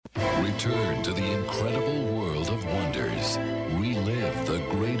Return to the incredible world of wonders. Relive the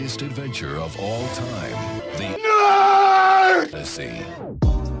greatest adventure of all time. The Odyssey.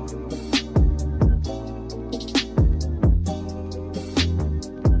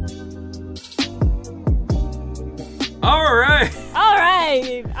 All right.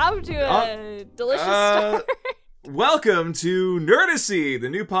 I'm to a delicious start. Welcome to Nerdacy, the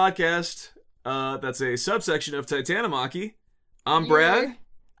new podcast that's a subsection of Titanomachy. I'm Brad.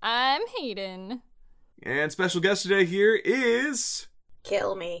 I'm Hayden. And special guest today here is...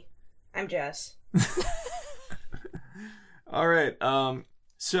 Kill me. I'm Jess. All right.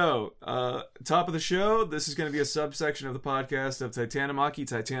 So, top of the show, this is going to be a subsection of the podcast of Titanomachy.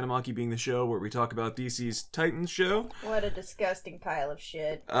 Titanomachy being the show where we talk about DC's Titans show. What a disgusting pile of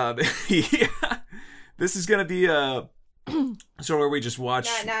shit. Yeah. This is going to be so where we just watch...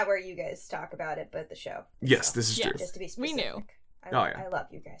 Not where you guys talk about it, but the show. Yes, this is true. Just to be specific. We knew. I love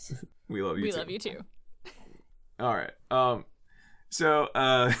you guys. We love you We too. love you too. All right. So,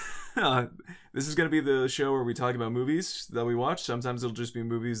 this is going to be the show where we talk about movies that we watch. Sometimes it'll just be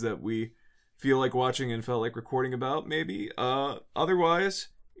movies that we feel like watching and felt like recording about, maybe. Otherwise,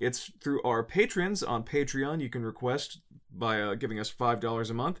 it's through our patrons on Patreon. You can request by giving us $5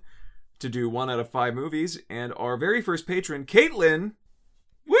 a month to do 1 out of 5 movies. And our very first patron, Caitlin.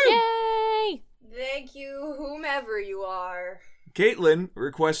 Woo! Yay! Thank you, whomever you are. Caitlin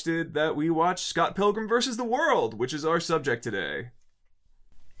requested that we watch Scott Pilgrim vs. the World, which is our subject today.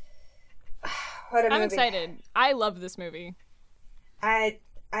 What a movie. I'm excited. I love this movie. I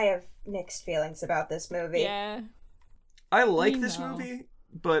have mixed feelings about this movie. Yeah. I like We this know. movie,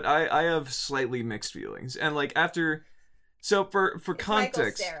 but I have slightly mixed feelings. And like after, so for It's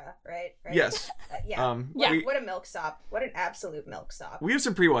context, Michael Cera, right? yes, Yeah. Yeah. we, What a milksop. What an absolute milksop. we have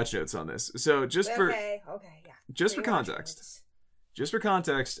some pre-watch notes on this. So just for Okay, yeah. just for Pre-watch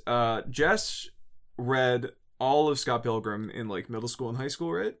context, notes. Jess read all of Scott Pilgrim in like middle school and high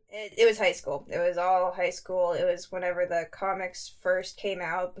school, right? It was high school. It was all high school. It was whenever the comics first came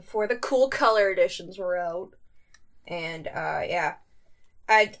out, before the cool color editions were out. And, yeah.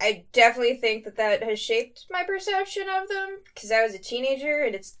 I definitely think that has shaped my perception of them, because I was a teenager,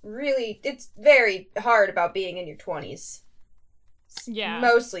 and it's very hard about being in your 20s. It's Yeah.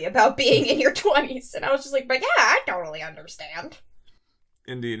 mostly about being in your 20s. And I was just like, but yeah, I totally understand.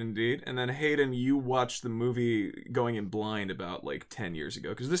 Indeed. And then Hayden, you watched the movie going in blind about like 10 years ago,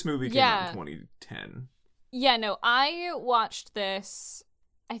 because this movie came out in 2010. Yeah, no, I watched this,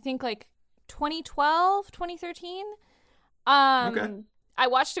 I think like 2012, 2013. Okay. I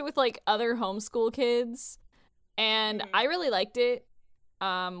watched it with like other homeschool kids, and I really liked it.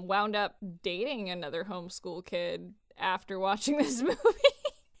 Wound up dating another homeschool kid after watching this movie.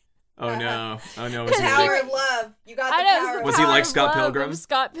 Oh no! Was Because he Power like, of love. You got I the know, power it's of the Was he power like of Scott love Pilgrim? of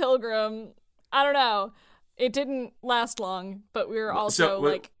Scott Pilgrim. I don't know. It didn't last long, but we were also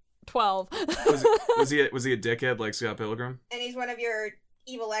like 12. was he a dickhead like Scott Pilgrim? And he's one of your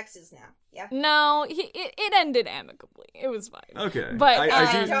evil exes now. Yeah. No, it ended amicably. It was fine. Okay, But,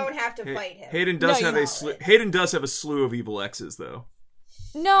 I do- don't have to fight him. Hayden does No, have you a Hayden does have a slew of evil exes, though.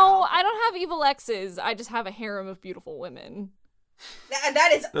 No, I don't have evil exes. I just have a harem of beautiful women.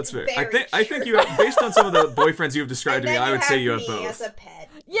 That is That's fair. very I think true. you have, based on some of the boyfriends you have described And to me, then I would say you have me both. as a pet.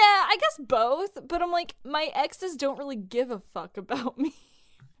 Yeah, I guess both, but I'm like, my exes don't really give a fuck about me.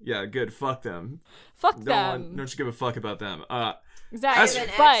 Yeah, good. Fuck them. Fuck them. Don't you give a fuck about them? Exactly. I have an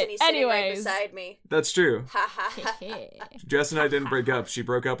ex But and he's sitting right anyways. beside me. That's true. Ha ha ha. Jess and I didn't break up. She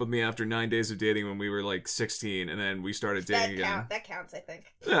broke up with me after 9 days of dating when we were like 16, and then we started dating again. That counts, I think.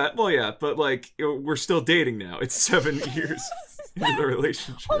 Yeah, well, yeah, but like we're still dating now. It's 7 years into the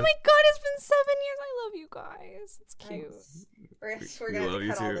relationship. Oh my god, it's been 7 years. I love you guys. It's cute. We're We gonna love have you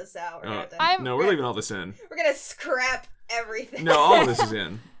to cut all too. this out. We're gonna have to- I'm- No, we're leaving all this in. We're gonna scrap everything. No, all of this is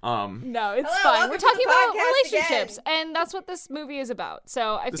in. No, it's Hello, fine. welcome We're to the talking about podcast relationships, again. and that's what this movie is about.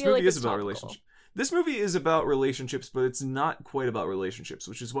 So I This feel movie like is it's about topical. relationships. This movie is about relationships, but it's not quite about relationships,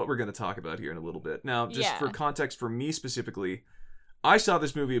 which is what we're going to talk about here in a little bit. Now, just Yeah. for context, for me specifically, I saw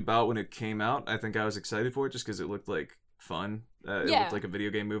this movie about when it came out. I think I was excited for it just because it looked like fun. It Yeah. looked like a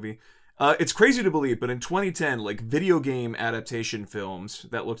video game movie. It's crazy to believe, but in 2010, like video game adaptation films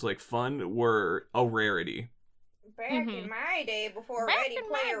that looked like fun were a rarity. Back Mhm. in my day, before Back Ready in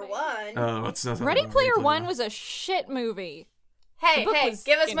my Player day. One. Oh, it's not Ready Player One was a shit movie. Hey, the book was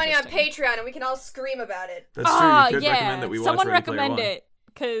give us money on interesting. Patreon and we can all scream about it. That's true. Ah, You could yeah. recommend that we watch Someone Ready Player recommend One. it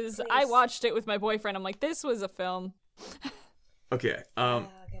because I Please. watched it with my boyfriend. I'm like, this was a film. Okay.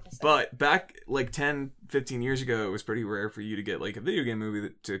 goodness. But back like 10, 15 years ago, it was pretty rare for you to get like a video game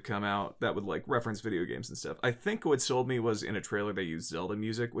movie to come out that would like reference video games and stuff. I think what sold me was in a trailer they used Zelda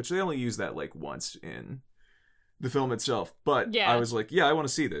music, which they only used that like once in the film itself. But Yeah. I was like, yeah, I want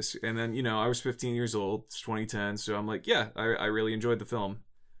to see this. And then, you know, I was 15 years old. It's 2010. So I'm like, yeah, I really enjoyed the film.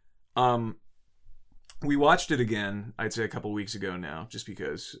 We watched it again, I'd say a couple weeks ago now, just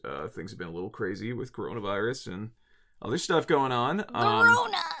because things have been a little crazy with coronavirus and other stuff going on.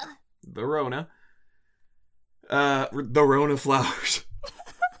 The Rona. The Rona flowers.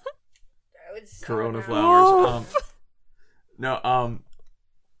 Corona flowers.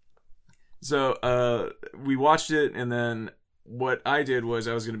 So we watched it, and then what I did was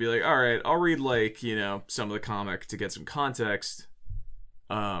I was going to be like, all right, I'll read like, you know, some of the comic to get some context.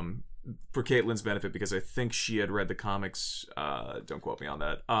 For Caitlin's benefit, because I think she had read the comics. Don't quote me on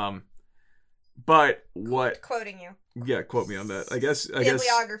that. But what? Quoting you. Yeah, quote me on that. I guess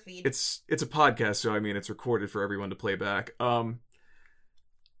Bibliography. it's a podcast, so I mean it's recorded for everyone to play back.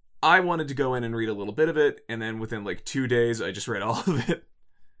 I wanted to go in and read a little bit of it, and then within like 2 days, I just read all of it.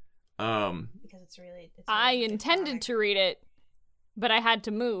 Because it's really I intended to read it, but I had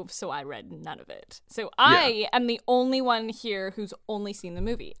to move, so I read none of it. So I am the only one here who's only seen the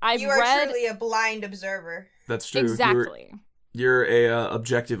movie. You are truly a blind observer. That's true. Exactly. You're a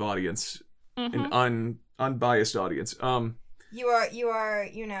objective audience, Mm-hmm. an unbiased audience. You are,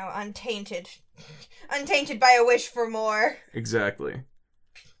 you know, untainted. Untainted by a wish for more. Exactly.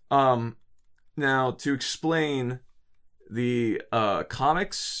 Now to explain, the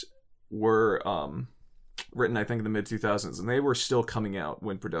comics were written, I think, in the mid-2000s, and they were still coming out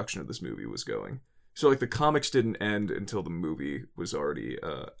when production of this movie was going. So, like, the comics didn't end until the movie was already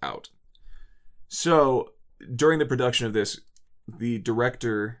out. So, during the production of this, the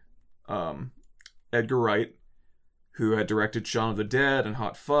director, Edgar Wright, who had directed Shaun of the Dead and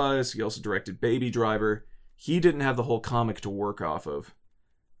Hot Fuzz, he also directed Baby Driver, he didn't have the whole comic to work off of.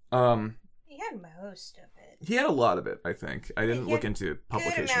 He had most of it. He had a lot of it, I think. I didn't look into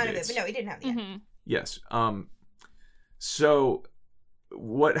publication Good amount dates. of it, but no, he didn't have the end. Mm-hmm. Yes. So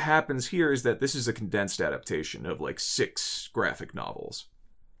what happens here is that this is a condensed adaptation of like 6 graphic novels.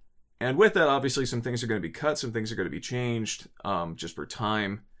 And with that, obviously, some things are going to be cut, some things are going to be changed, just for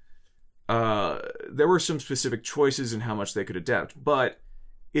time. There were some specific choices in how much they could adapt, but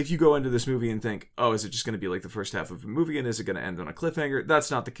if you go into this movie and think, oh, is it just going to be like the first half of a movie and is it going to end on a cliffhanger?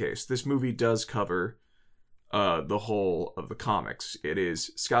 That's not the case. This movie does cover the whole of the comics. It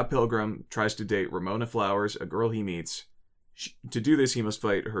is Scott Pilgrim tries to date Ramona Flowers, a girl he meets. To do this, he must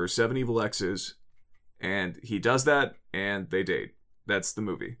fight her 7 evil exes, and he does that, and they date. That's the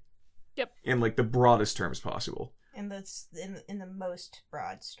movie. Yep. In like the broadest terms possible. And that's in the most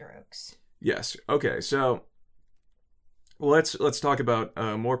broad strokes. Yes. Okay. So let's talk about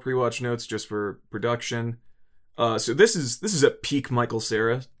more pre-watch notes just for production. So this is at peak Michael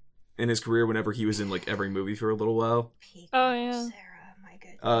Cera in his career. Whenever he was in like every movie for a little while. Peak Oh, yeah. Sarah, my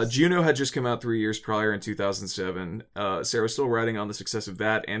goodness. Juno had just come out 3 years prior in 2007. Cera was still riding on the success of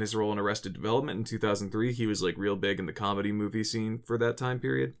that and his role in Arrested Development in 2003. He was like real big in the comedy movie scene for that time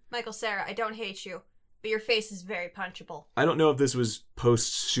period. Michael Cera, I don't hate you, but your face is very punchable. I don't know if this was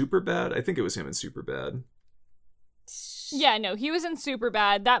post Superbad. I think it was him in Superbad. Yeah, no, he was in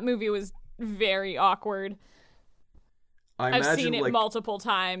Superbad. That movie was very awkward. I've seen it like multiple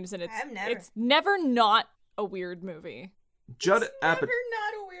times, and I've never. it's never not a weird movie. Judd Never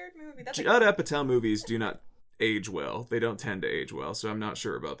not a weird movie. That's Judd Apatow movies do not age well. They don't tend to age well, so I'm not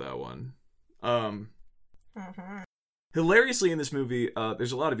sure about that one. Hilariously in this movie,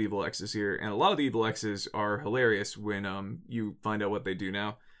 there's a lot of evil exes here, and a lot of the evil exes are hilarious when you find out what they do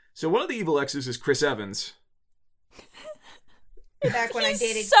now. So one of the evil exes is Chris Evans. back when I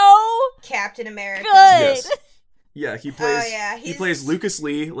dated so Captain America. good. Yes. Yeah, he plays. Oh, yeah, he plays Lucas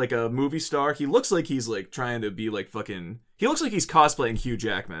Lee, like a movie star. He looks like he's like trying to be like fucking. He looks like he's cosplaying Hugh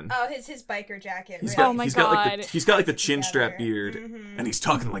Jackman. Oh, his biker jacket. He's really. got, Oh my he's got like God. he's got like the chin strap Together. beard, Mhm. and he's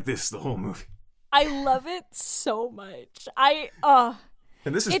talking like this the whole movie. I love it so much.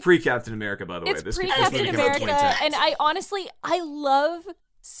 And this is It- pre Captain America, by the way. It's This pre movie Captain came out in America, 2010. and I love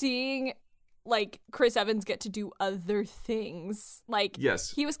seeing like Chris Evans get to do other things. Like, Yes.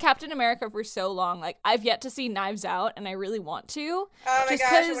 he was Captain America for so long. Like, I've yet to see Knives Out, and I really want to. Oh my Just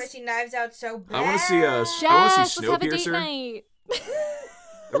gosh, I 'cause- want to see Knives Out so bad. I want to see I Yes, want to let's see have a date Snowpiercer. night.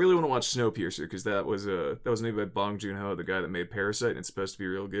 I really want to watch Snowpiercer because that was made by Bong Joon-ho, the guy that made Parasite, and it's supposed to be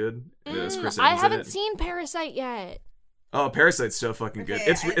real good. There's Chris I Evans in haven't it. seen Parasite yet. Oh, Parasite's so fucking good.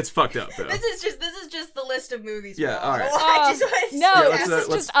 Okay, It's fucked up though. This is just the list of movies. Yeah, all right. I just wanted to No, Yeah, say let's, this is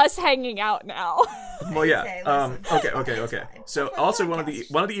let's- just us hanging out now. Well, yeah. say, listen. Okay. It's fine. So That's what also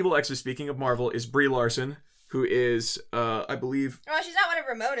podcast. one of the evil exes. Speaking of Marvel, is Brie Larson, who is I believe. Well, she's not one of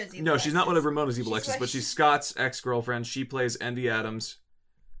Ramona's evil No, she's not one of exes. Ramona's evil She's exes, what but she's she- Scott's ex-girlfriend. She plays Envy Adams.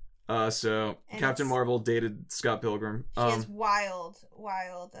 So And Captain it's- Marvel dated Scott Pilgrim. She has wild,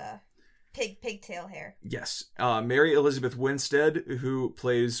 pigtail hair. Yes. Mary Elizabeth Winstead, who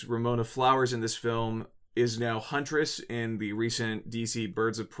plays Ramona Flowers in this film, is now Huntress in the recent DC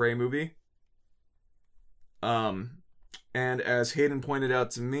Birds of Prey movie. And as Hayden pointed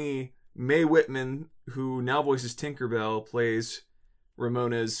out to me, Mae Whitman, who now voices Tinkerbell, plays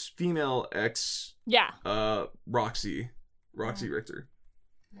Ramona's female ex, Yeah. Roxy Richter.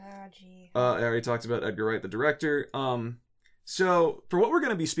 Oh, gee. I already talked about Edgar Wright, the director. So for what we're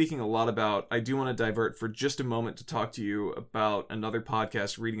going to be speaking a lot about, I do want to divert for just a moment to talk to you about another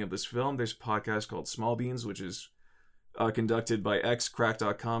podcast reading of this film. There's a podcast called Small Beans, which is conducted by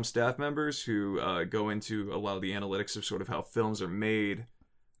ex-Crack.com staff members who go into a lot of the analytics of sort of how films are made,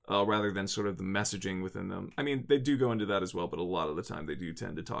 rather than sort of the messaging within them. I mean, they do go into that as well, but a lot of the time they do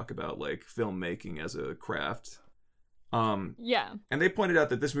tend to talk about like filmmaking as a craft. Yeah. And they pointed out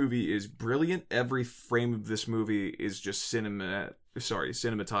that this movie is brilliant. Every frame of this movie is just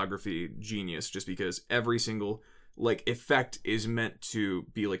cinematography genius, just because every single like effect is meant to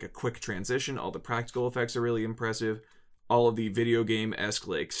be like a quick transition. All the practical effects are really impressive. All of the video game-esque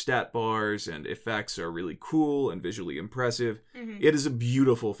like stat bars and effects are really cool and visually impressive. Mhm. It is a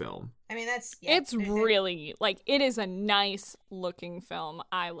beautiful film. I mean, that's It's really, like, it is a nice looking film.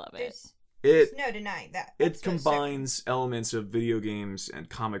 I love it. There's no denying that. It That's no second. combines elements of video games and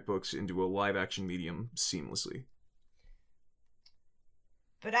comic books into a live-action medium seamlessly.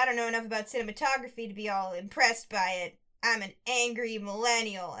 But I don't know enough about cinematography to be all impressed by it. I'm an angry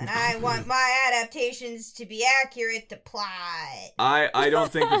millennial, and I want my adaptations to be accurate to plot. I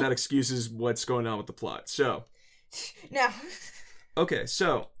don't think that excuses what's going on with the plot. So, No. okay,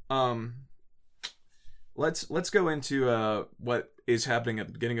 so let's go into what is happening at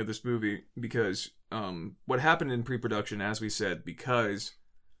the beginning of this movie, because what happened in pre-production, as we said, because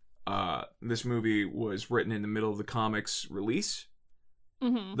this movie was written in the middle of the comics release.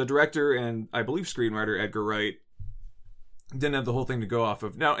 Mm-hmm. The director and I believe screenwriter Edgar Wright didn't have the whole thing to go off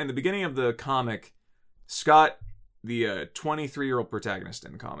of. Now, in the beginning of the comic, Scott, the 23-year-old protagonist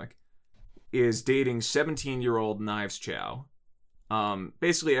in the comic, is dating 17-year-old Knives Chow.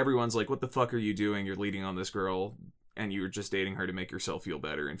 Basically, everyone's like, what the fuck are you doing? You're leading on this girl, and you're just dating her to make yourself feel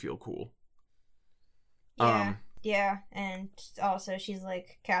better and feel cool. Yeah. Yeah, and also she's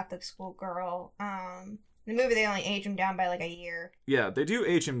like Catholic school girl. In the movie they only age him down by like a year, Yeah, they do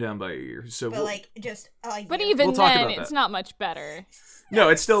age him down by a year. So but like just a year. But even We'll talk then, about it's that. not much better. no,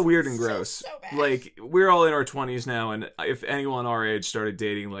 it's still weird and Still gross. so bad. Like, we're all in our 20s now, and if anyone our age started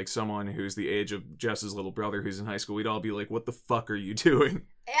dating like someone who's the age of Jess's little brother who's in high school, we'd all be like, what the fuck are you doing?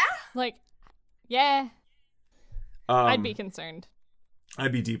 Yeah. Like, yeah, I'd be concerned.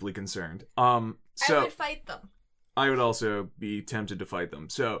 I'd be deeply concerned. I So would fight them. I would also be tempted to fight them.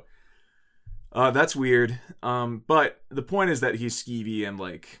 So that's weird. But the point is that he's skeevy, and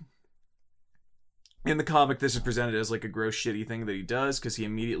like in the comic, this is presented as like a gross, shitty thing that he does, because he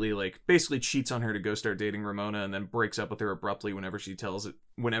immediately like basically cheats on her to go start dating Ramona, and then breaks up with her abruptly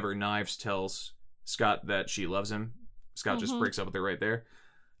whenever Knives tells Scott that she loves him. Scott just Mhm. breaks up with her right there.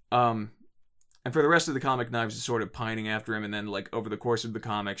 And for the rest of the comic, Knives is sort of pining after him, and then like over the course of the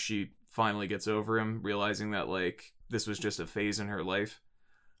comic, she finally gets over him, realizing that like this was just a phase in her life.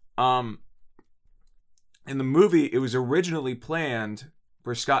 In the movie, it was originally planned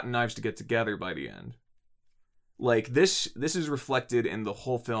for Scott and Knives to get together by the end. Like this is reflected in the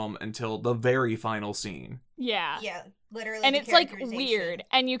whole film until the very final scene. Yeah. Yeah, literally. And the it's like characterization. weird,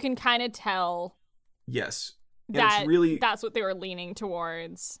 and you can kind of tell Yes. And that it's really that's what they were leaning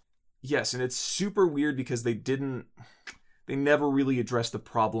towards. yes, and it's super weird because they never really addressed the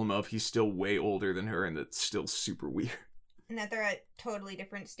problem of he's still way older than her, and that's still super weird. And that they're at totally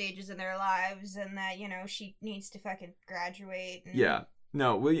different stages in their lives, and that, you know, she needs to fucking graduate. And... Yeah.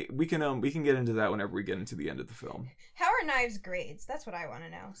 No, we can get into that whenever we get into the end of the film. How are Knives' grades? That's what I want to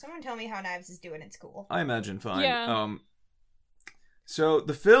know. Someone tell me how Knives is doing at school. I imagine fine. Yeah. So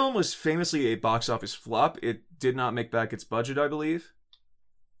the film was famously a box office flop. It did not make back its budget, I believe.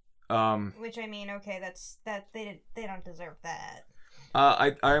 Which, I mean, okay, they don't deserve that.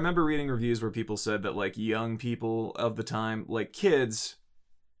 I remember reading reviews where people said that like young people of the time, like kids,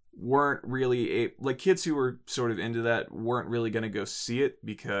 weren't really like kids who were sort of into that weren't really going to go see it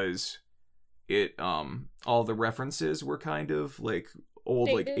because it all the references were kind of like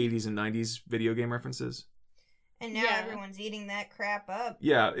old like Dated. 80s and 90s video game references. And now Yeah. everyone's eating that crap up.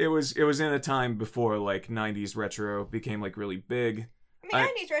 Yeah, it was in a time before like 90s retro became like really big. I mean,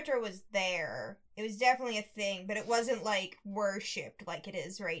 90s retro was there. It was definitely a thing, but it wasn't like worshipped like it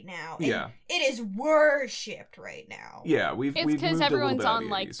is right now. And Yeah. it is worshipped right now. Yeah, we've It's moved because a little everyone's bit out of on the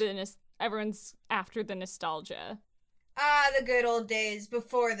like 80s. everyone's after the nostalgia. Ah, the good old days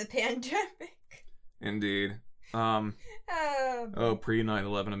before the pandemic. Indeed. Oh, Pre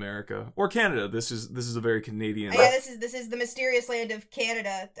 9/11 America or Canada. This is a very Canadian. yeah, this is the mysterious land of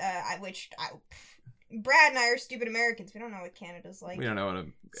Canada, Brad and I are stupid Americans. We don't know what Canada's like. We don't know what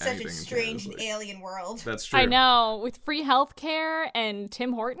Such anything a in strange Canada's and like. alien world. That's true. I know, with free healthcare and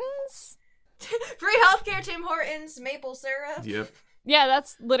Tim Hortons. Free healthcare, Tim Hortons, maple syrup. Yep, Yeah,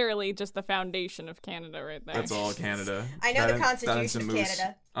 that's literally just the foundation of Canada right there. that's all Canada. I know That the and- that and Constitution some of moose.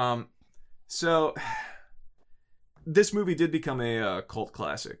 Canada. So this movie did become a cult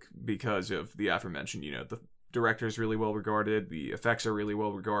classic because of the aforementioned. You know, the director is really well regarded. The effects are really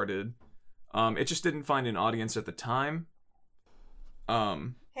well regarded. It just didn't find an audience at the time.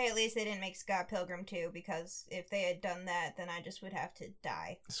 Hey, at least they didn't make Scott Pilgrim 2, because if they had done that, then I just would have to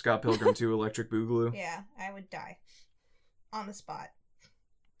die. Scott Pilgrim 2 Electric Boogaloo. Yeah, I would die. On the spot.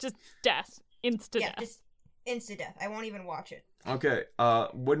 Just death. Insta Yeah, death. just insta-death. I won't even watch it. Okay,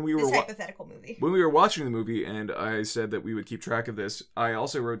 when we were This hypothetical movie. when we were watching the movie and I said that we would keep track of this, I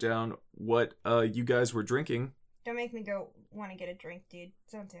also wrote down what you guys were drinking. Don't make me go want to get a drink, dude.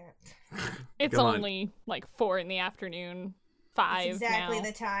 Don't do it. It's Come on. only like 4 in the afternoon. 5 It's exactly now.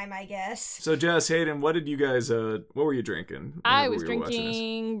 the time, I guess. So Jess, Hayden, what did you guys what were you drinking? I whenever was we were watching this?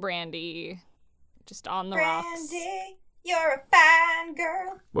 drinking brandy. Just on the rocks. Brandy, you're a fine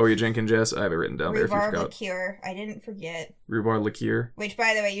girl. What were you drinking, Jess? I have it written down there if you Rhubarb forgot. liqueur. I didn't forget. Rhubarb liqueur. Which,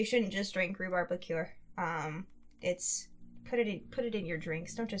 by the way, you shouldn't just drink rhubarb liqueur. It's put it in your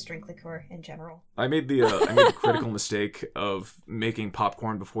drinks. Don't just drink liqueur in general. I made the critical mistake of making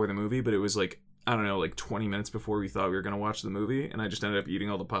popcorn before the movie, but it was like, I don't know, like 20 minutes before we thought we were going to watch the movie, and I just ended up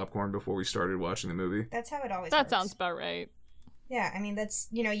eating all the popcorn before we started watching the movie. That's how it always That works. sounds about right. Yeah, I mean, that's,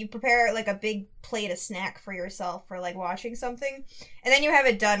 you prepare like a big plate of snack for yourself for like watching something, and then you have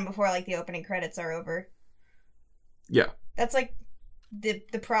it done before like the opening credits are over. Yeah. That's like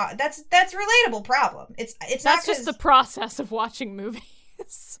that's relatable problem. It's not That's just 'cause- the process of watching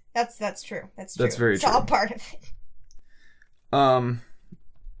movies. that's true. That's true. That's very it's true. all part of it.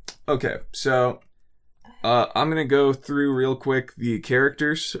 Okay, so I'm going to go through real quick the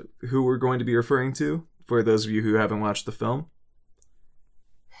characters who we're going to be referring to for those of you who haven't watched the film.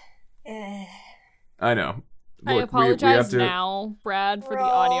 I know. I Look, apologize have to, now, Brad, for the Roll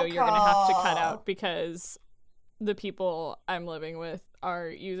audio you're going to have to cut call. out because the people I'm living with are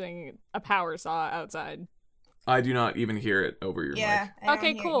using a power saw outside. I do not even hear it over your Yeah. mic. I don't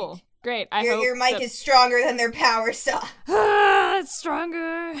Okay, hear cool. you. Great. I Your, hope your mic that- is stronger than their power saw. It's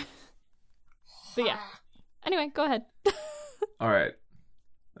stronger. But yeah. Anyway, go ahead. All right.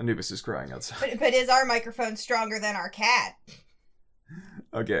 Anubis is crying outside. But is our microphone stronger than our cat?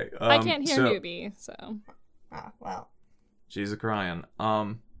 Okay. I can't hear so, Newbie, so Oh, well. She's a crying.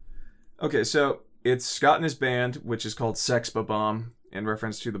 Okay, so it's Scott and his band, which is called Sex Bob-omb, in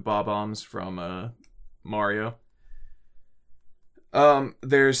reference to the Bob-ombs from Mario.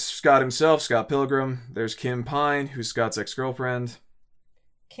 There's Scott himself, Scott Pilgrim. There's Kim Pine, who's Scott's ex-girlfriend.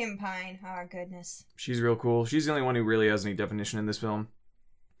 Kim Pine. Oh, goodness. She's real cool. She's the only one who really has any definition in this film.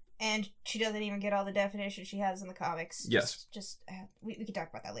 And she doesn't even get all the definition she has in the comics. Yes. We can talk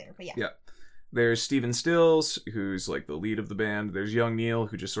about that later, but yeah. Yeah. There's Steven Stills, who's like the lead of the band. There's young Neil,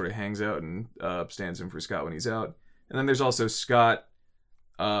 who just sort of hangs out and stands in for Scott when he's out. And then there's also Scott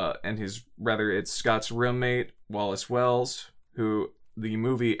and it's Scott's roommate, Wallace Wells, who the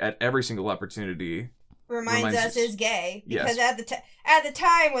movie at every single opportunity Reminds us is gay. Yes. Because at the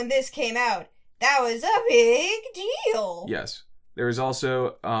time when this came out, that was a big deal. Yes. There is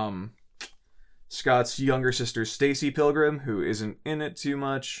also Scott's younger sister, Stacy Pilgrim, who isn't in it too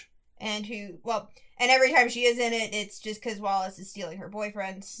much. And every time she is in it, it's just because Wallace is stealing her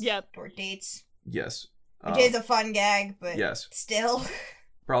boyfriends. Yep. Or dates. Yes. Which is a fun gag, but yes. still.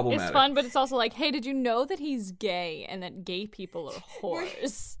 Problematic. it's fun, but it's also like, hey, did you know that he's gay and that gay people are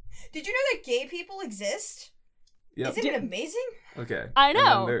whores? Did you know that gay people exist? Yep. Isn't it amazing? Okay. I And then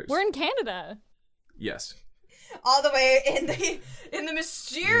know. there's- We're in Canada. Yes. All the way in the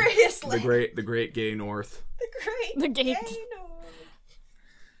mysterious The land. great gay north. The The gay- north.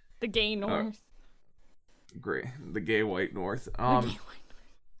 The gay north. The gay white north. The gay white-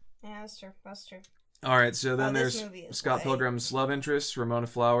 Yeah, that's true. That's true. All right, so then this there's movie is Scott white. Pilgrim's love interest, Ramona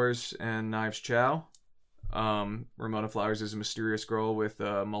Flowers, and Knives Chow. Ramona Flowers is a mysterious girl with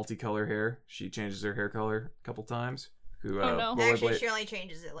multicolor hair. She changes her hair color a couple times. Who Oh, no. Actually, rollerblade she only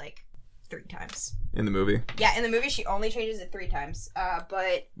changes it like 3 times. in the movie. Yeah, in the movie she only changes it 3 times.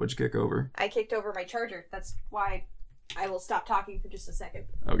 But What'd you kick over? I kicked over my charger. That's why I will stop talking for just a second.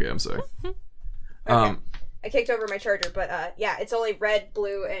 Okay, I'm sorry. Okay. I kicked over my charger, but yeah, it's only red,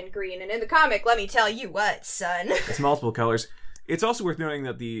 blue, and green. And in the comic, let me tell you what, son. It's multiple colors. It's also worth noting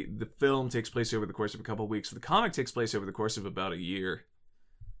that the film takes place over the course of a couple of weeks. The comic takes place over the course of about a year,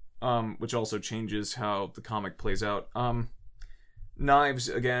 which also changes how the comic plays out. Knives,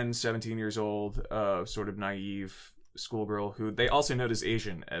 again, 17 years old, sort of naive schoolgirl who they also note is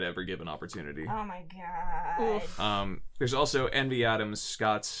Asian at every given opportunity. Oh my god. Oof. There's also Envy Adams,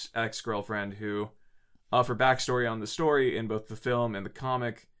 Scott's ex-girlfriend, who, for backstory on the story in both the film and the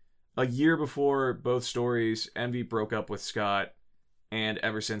comic, a year before both stories, Envy broke up with Scott, and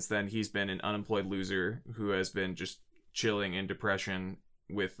ever since then, he's been an unemployed loser who has been just chilling in depression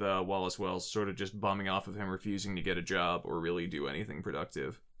with Wallace Wells sort of just bumming off of him, refusing to get a job or really do anything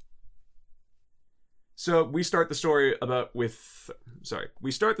productive. So we start the story with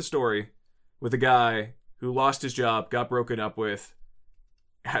a guy who lost his job, got broken up with,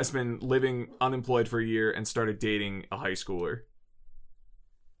 has been living unemployed for a year, and started dating a high schooler.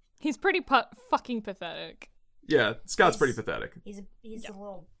 He's pretty fucking pathetic. Yeah, Scott's pretty pathetic. He's a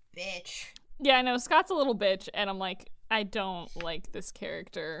little bitch. Yeah, I know. Scott's a little bitch, and I'm like, I don't like this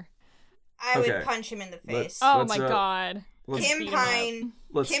character. I Okay. would punch him in the face. Oh Let's, my god. let's- Kim beat him up. Pine.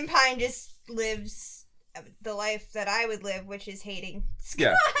 Let's- Kim Pine just lives the life that I would live, which is hating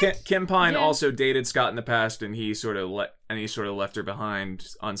Scott. Yeah, Kim Pine Yeah. also dated Scott in the past, and he sort of left her behind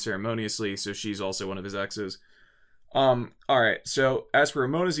unceremoniously. So she's also one of his exes. All right. So as for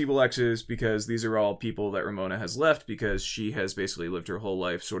Ramona's evil exes, because these are all people that Ramona has left because she has basically lived her whole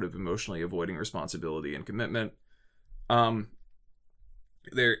life sort of emotionally avoiding responsibility and commitment. The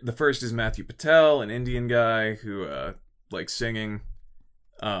first is Matthew Patel, an Indian guy who likes singing.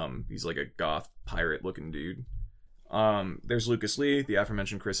 He's like a goth pirate looking dude. There's Lucas Lee, the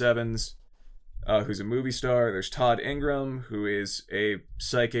aforementioned Chris Evans, who's a movie star. There's Todd Ingram, who is a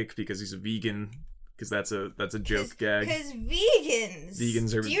psychic because he's a vegan, because that's a joke gag. Because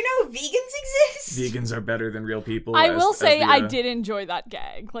vegans are- Do you know vegans exist? Vegans are better than real people. I as- will as say the, I did enjoy that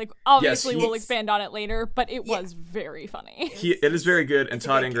gag. Like, obviously Yes, we'll it's- expand on it later, but it Yeah. was very funny. It is very good, and It's a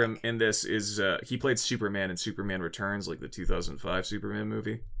Todd good Ingram gag. in this is he played Superman in Superman Returns, like the 2005 Superman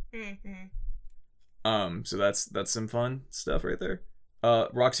movie. Mm-hmm. So that's some fun stuff right there.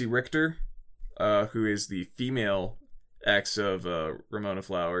 Roxy Richter, who is the female ex of Ramona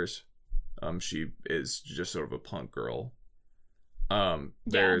Flowers. She is just sort of a punk girl.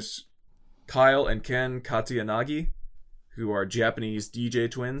 There's Kyle and Ken Katayanagi, who are Japanese DJ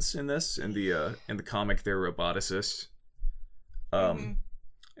twins in this. In the comic, they're roboticists. Mhm.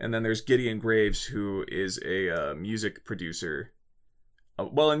 And then there's Gideon Graves, who is a music producer.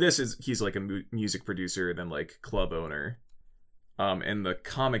 Well, in this he's like a music producer and then like club owner. In the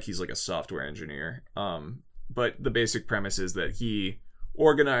comic, he's like a software engineer. But the basic premise is that he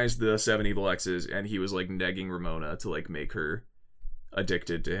organized the 7 evil exes, and he was like negging Ramona to like make her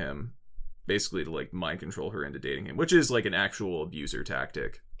addicted to him, basically to like mind control her into dating him, which is like an actual abuser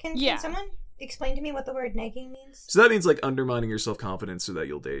tactic. Can Yeah. someone explain to me what the word negging means? So that means like undermining your self-confidence so that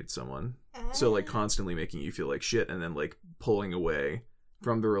you'll date someone. So like Ah. constantly making you feel like shit, and then like pulling away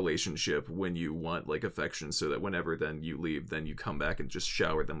from the relationship when you want like affection, so that whenever then you leave, then you come back and just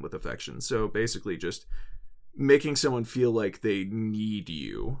shower them with affection. So basically just making someone feel like they need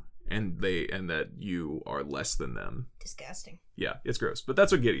you and that you are less than them. Disgusting. Yeah, it's gross, but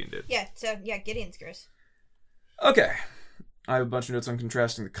that's what Gideon did. Yeah, so yeah, Gideon's gross. Okay, I have a bunch of notes on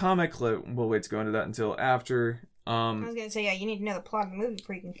contrasting the comic. We'll wait to go into that until after. I was gonna say, yeah, you need to know the plot of the movie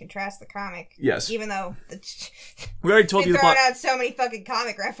before you can contrast the comic. Yes. Even though We already told you we've the thrown plot. out so many fucking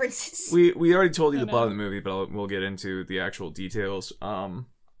comic references. We already told you I the plot know. of the movie, but we'll get into the actual details.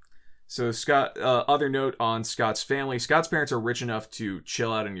 So Scott, other note on Scott's family. Scott's parents are rich enough to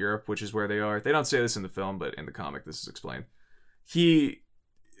chill out in Europe, which is where they are. They don't say this in the film, but in the comic, this is explained. He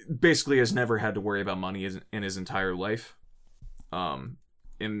basically has never had to worry about money in his entire life. In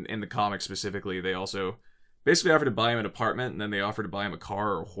the comic specifically, they also basically offer to buy him an apartment, and then they offer to buy him a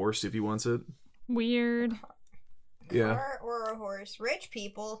car or a horse if he wants it. Weird. Yeah. Car or a horse. Rich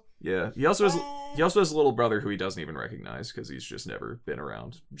people. Yeah, he also has What? a little brother who he doesn't even recognize because he's just never been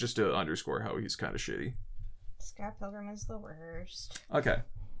around. Just to underscore how he's kind of shitty. Scott Pilgrim is the worst. Okay.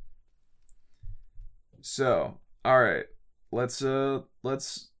 So, all right, let's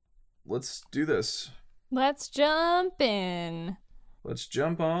let's do this. Let's jump in. Let's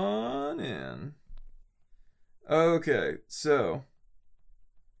jump on in. Okay, so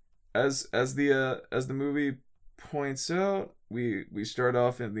as the movie points out, we start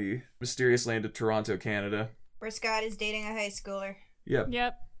off in the mysterious land of Toronto, Canada. Where Scott is dating a high schooler. Yep.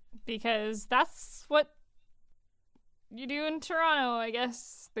 Yep, because that's what you do in Toronto, I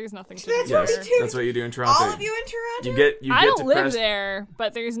guess. There's nothing to That's do what there. we do. That's what you do in Toronto. All of you in Toronto? You get I don't live depressed. there,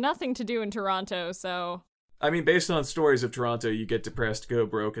 but there's nothing to do in Toronto, so... I mean, based on stories of Toronto, you get depressed, go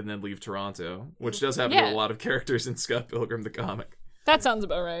broke, and then leave Toronto, which does happen to Yeah. a lot of characters in Scott Pilgrim the comic. That sounds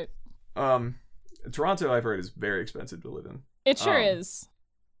about right. Toronto, I've heard, is very expensive to live in. It sure is.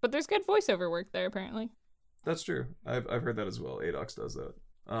 But there's good voiceover work there, apparently. That's true. I've heard that as well. Adox does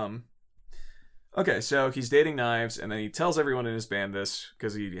that. Okay, so he's dating Knives, and then he tells everyone in his band this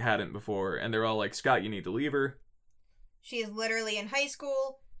because he hadn't before, and they're all like, "Scott, you need to leave her." She is literally in high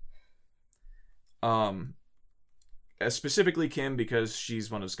school. Specifically Kim, because she's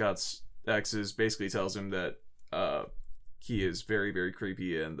one of Scott's exes, basically tells him that he is very, very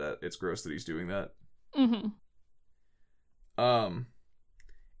creepy and that it's gross that he's doing that. Mm-hmm.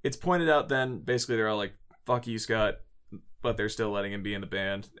 It's pointed out then, basically they're all like, "Fuck you, Scott," but they're still letting him be in the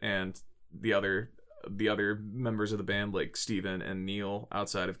band, and the other members of the band, like Steven and Neil,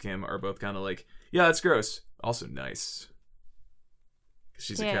 outside of Kim, are both kind of like, "Yeah, that's gross. Also nice."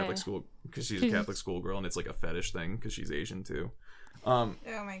 She's a Catholic school, because she's a Catholic schoolgirl, and it's like a fetish thing because she's Asian too. Oh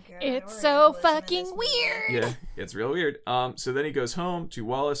my god. It's we're so gonna listen to fucking this weird. Yeah, it's real weird. So then he goes home to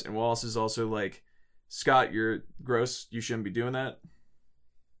Wallace, and Wallace is also like, "Scott, you're gross. You shouldn't be doing that."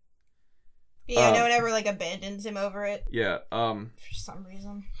 Yeah, no one ever like abandons him over it Yeah. for some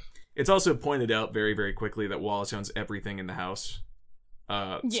reason. It's also pointed out very, very quickly that Wallace owns everything in the house.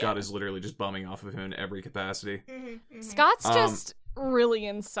 Scott is literally just bumming off of him in every capacity. Mm-hmm, mm-hmm. Scott's just really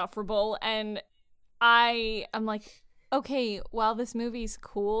insufferable, and I'm like, okay, while this movie's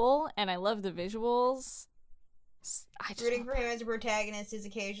cool and I love the visuals, I just Rooting for him as a protagonist is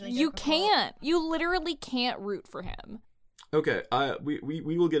occasionally you difficult. can't. You literally can't root for him. Okay, we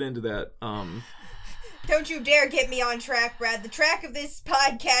will get into that. Don't you dare get me on track, Brad. The track of this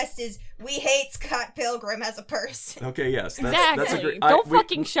podcast is we hate Scott Pilgrim as a person. Okay, yes, Exactly. that's a great. Don't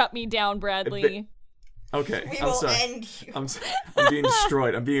fucking shut me down, Bradley. Okay, We I'm will sorry. end you. I'm being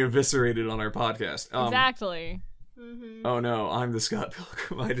destroyed. I'm being eviscerated on our podcast. Exactly. Mm-hmm. Oh no, I'm the Scott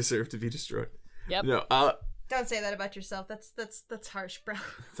Pilgrim. I deserve to be destroyed. Yep. No. Don't say that about yourself. That's harsh, bro.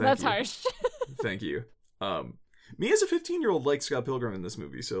 That's harsh. Thank you. Me as a 15-year-old liked Scott Pilgrim in this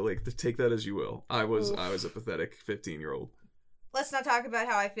movie, so like take that as you will. I was a pathetic 15-year-old. Let's not talk about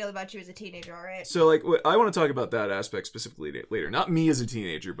how I feel about you as a teenager, alright? So like I want to talk about that aspect specifically later. Not me as a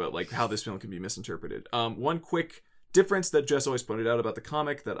teenager, but like how this film can be misinterpreted. One quick difference that Jess always pointed out about the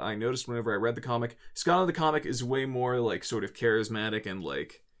comic that I noticed whenever I read the comic, Scott in the comic is way more like sort of charismatic and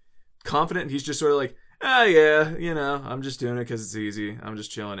like confident. He's just sort of like, yeah, you know, I'm just doing it because it's easy. I'm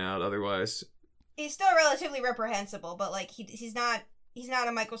just chilling out. Otherwise, He's still relatively reprehensible, but like he's not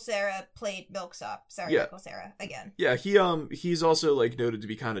a Michael Cera played milksop. Sorry, Yeah. Michael Cera again. yeah, he's also like noted to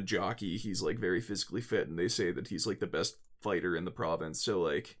be kind of jockey. He's like very physically fit, and they say that he's like the best fighter in the province. So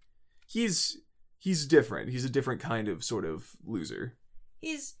like, he's different. He's a different kind of sort of loser.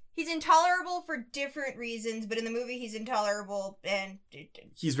 He's intolerable for different reasons, but in the movie he's intolerable and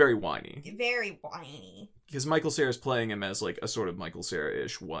He's very whiny. very whiny. Because Michael Cera's playing him as like a sort of Michael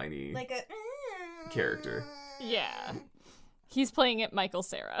Cera-ish whiny Like a character. Yeah. He's playing it Michael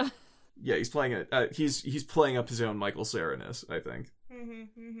Cera. Yeah, he's playing it. He's playing up his own Michael Cera-ness, I think.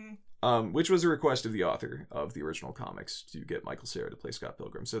 Which was a request of the author of the original comics to get Michael Cera to play Scott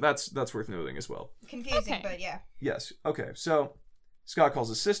Pilgrim. So that's worth noting as well. Confusing, Okay. but yeah. Yes. Okay. So Scott calls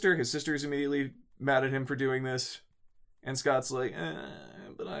his sister. His sister is immediately mad at him for doing this, and Scott's like,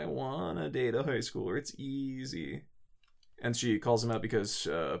 "But I wanna date a high schooler. It's easy." And she calls him out because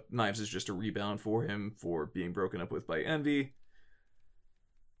Knives is just a rebound for him for being broken up with by Envy.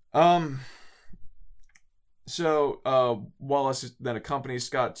 So Wallace then accompanies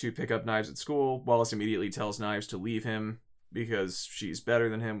Scott to pick up Knives at school. Wallace immediately tells Knives to leave him because she's better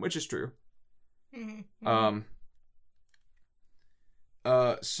than him, which is true.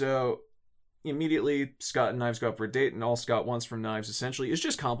 So immediately Scott and Knives go out for a date, and all Scott wants from Knives essentially is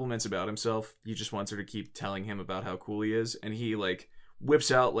just compliments about himself. He just wants her to keep telling him about how cool he is, and he like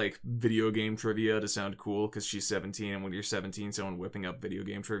whips out like video game trivia to sound cool because she's 17, and when you're 17, someone whipping up video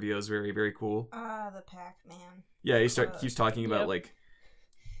game trivia is very, very cool. The Pac-Man. Yeah, keeps talking about Yep. like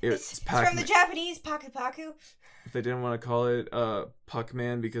It's Pac-Man. from the Japanese Paku. If they didn't want to call it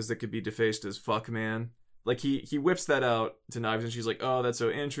Puck-Man because it could be defaced as Fuck-Man, like he whips that out to Knives, and she's like, "Oh, that's so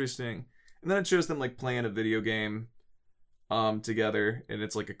interesting." And then it shows them like playing a video game together, and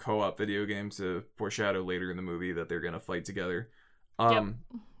it's like a co-op video game to foreshadow later in the movie that they're gonna fight together. Yep.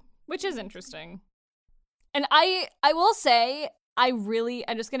 Which is interesting. And I will say,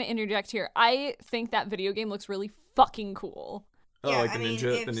 I'm just gonna interject here. I think that video game looks really fucking cool. Oh, Yeah, like the I mean,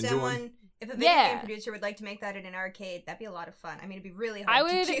 ninja, the ninja one. if a video Yeah. game producer would like to make that in an arcade, that'd be a lot of fun. I mean, it'd be really I hard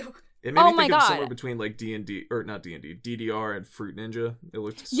to would- do. It made Oh me my think of God. somewhere between like D&D, or not D&D, DDR and Fruit Ninja. It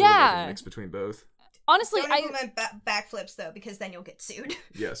looked sort of Yeah. like a mix between both. Honestly, Don't I implement backflips though, because then you'll get sued.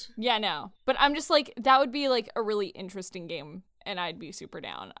 Yes. yeah, no. But I'm just like, that would be like a really interesting game, and I'd be super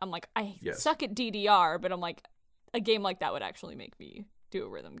down. I'm like, I Yes. suck at DDR, but I'm like, a game like that would actually make me do a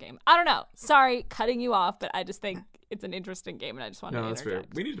rhythm game. I don't know. Sorry, cutting you off, but I just think it's an interesting game, and I just want No, to that's fair.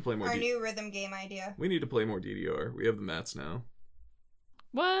 interject. We need to play more Our new rhythm game idea. We need to play more DDR. We have the mats now.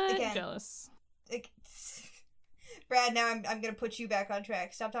 What? Again. Jealous. Like, Brad, now I'm gonna put you back on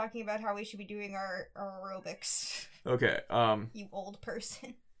track. Stop talking about how we should be doing our aerobics. Okay, You old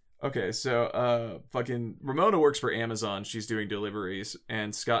person. okay, so fucking Ramona works for Amazon. She's doing deliveries,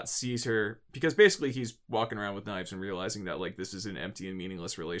 and Scott sees her because basically he's walking around with Knives and realizing that like this is an empty and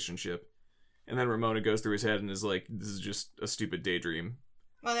meaningless relationship. And then Ramona goes through his head and is like, "This is just a stupid daydream."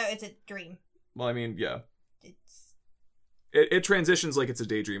 Well, no, it's a dream. Well, I mean, yeah, It's. it transitions like it's a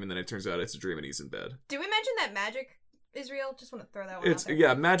daydream, and then it turns out it's a dream and he's in bed. Did we mention that magic is real? Just want to throw that one It's out there.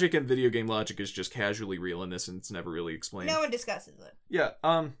 yeah, magic and video game logic is just casually real in this, and it's never really explained. No one discusses it. Yeah,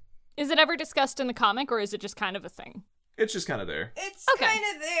 Is it ever discussed in the comic, or is it just kind of a thing? it's just kind of there. It's Okay. kind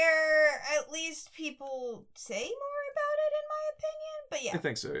of there. At least people say more about it, in my opinion. But yeah, I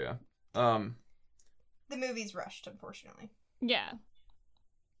think so. Yeah. the movie's rushed, unfortunately. Yeah.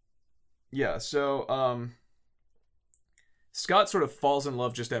 Yeah, so Scott sort of falls in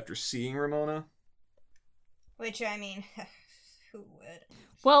love just after seeing Ramona. Which, I mean, who would?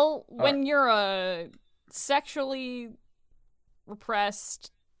 Well, when you're a sexually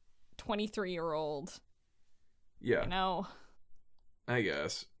repressed 23-year-old, Yeah, you know. I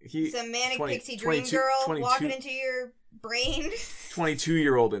guess. He Some manic 20 pixie dream 22 girl 22 walking into your brain.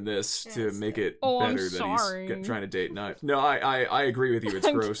 22-year-old in this to Yes. make it Oh, I'm better that sorry. he's trying to date Knives. No, I agree with you. It's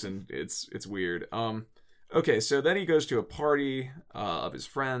gross and it's weird. Okay, so then he goes to a party of his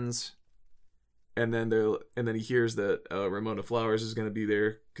friends, and then he hears that Ramona Flowers is going to be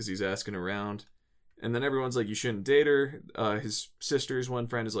there because he's asking around. And then everyone's like, you shouldn't date her. His sister's one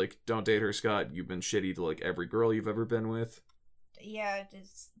friend is like, don't date her, Scott. You've been shitty to like every girl you've ever been with. Yeah,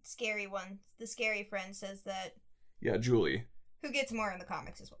 it's scary one. The scary friend says that. Yeah, Julie. Who gets more in the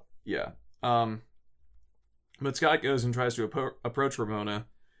comics as well. Yeah. But Scott goes and tries to approach Ramona,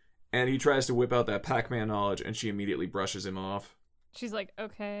 and he tries to whip out that Pac-Man knowledge, and she immediately brushes him off. She's like,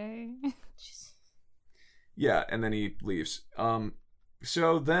 okay. Just- Yeah, and then he leaves.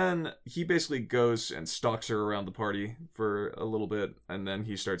 So then he basically goes and stalks her around the party for a little bit, and then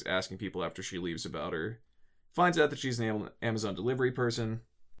he starts asking people after she leaves about her. Finds out that she's an Amazon delivery person,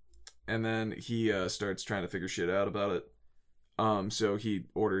 and then he starts trying to figure shit out about it. So he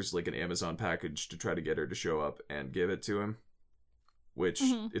orders like an Amazon package to try to get her to show up and give it to him. Which,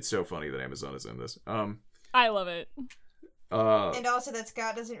 it's so funny that Amazon is in this. I love it. and also that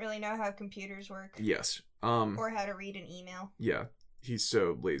Scott doesn't really know how computers work. Yes. Or how to read an email. Yeah, he's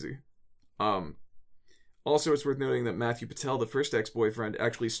so lazy. Also, it's worth noting that Matthew Patel, the first ex-boyfriend,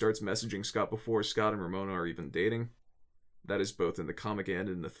 actually starts messaging Scott before Scott and Ramona are even dating. That is both in the comic and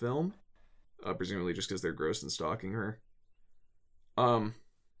in the film. Presumably just because they're gross and stalking her.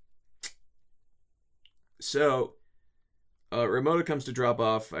 So, Ramona comes to drop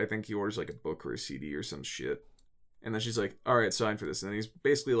off. I think he orders like a book or a CD or some shit. And then she's like, alright, sign for this. And then he's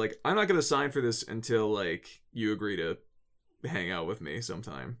basically like, I'm not gonna sign for this until, like, you agree to hang out with me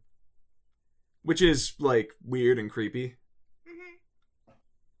sometime. Which is, like, weird and creepy. Mm-hmm.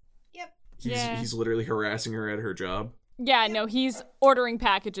 Yep. He's literally harassing her at her job. Yeah, no, he's ordering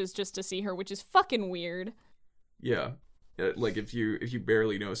packages just to see her, which is fucking weird. Yeah. Like, if you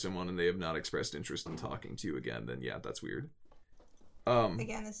barely know someone and they have not expressed interest in talking to you again, then yeah, that's weird.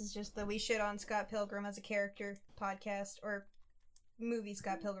 Again, this is just the We Shit on Scott Pilgrim as a character podcast, or movie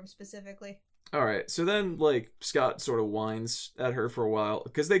Scott Pilgrim specifically. Alright, so then, like, Scott sort of whines at her for a while,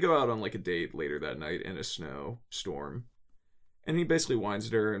 because they go out on, like, a date later that night in a snowstorm. And he basically whines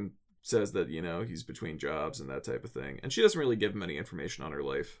at her and says that, you know, he's between jobs and that type of thing. And she doesn't really give him any information on her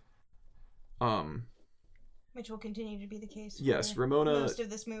life. Which will continue to be the case for Yes, Ramona... most of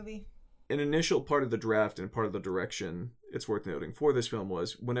this movie. An initial part of the draft and part of the direction, it's worth noting, for this film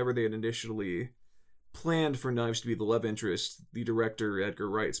was whenever they had initially planned for Knives to be the love interest, the director, Edgar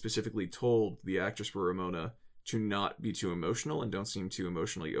Wright, specifically told the actress for Ramona to not be too emotional and don't seem too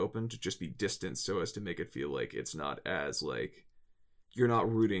emotionally open, to just be distant so as to make it feel like it's not as, like, you're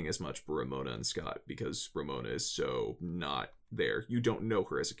not rooting as much for Ramona and Scott because Ramona is so not there. You don't know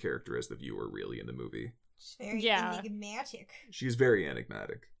her as a character as the viewer, really, in the movie. She's very enigmatic. She's very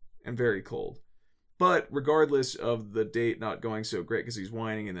enigmatic and very cold. But regardless of the date not going so great because he's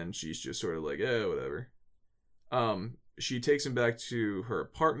whining and then she's just sort of like, whatever. She takes him back to her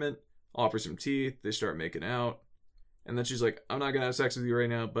apartment, offers him tea, they start making out. And then she's like, I'm not going to have sex with you right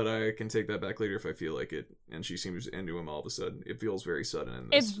now, but I can take that back later if I feel like it. And she seems into him all of a sudden. It feels very sudden. In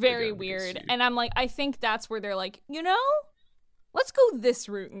this, it's very weird. And I'm like, I think that's where they're like, let's go this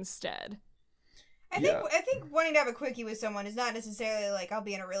route instead. I think wanting to have a quickie with someone is not necessarily like, I'll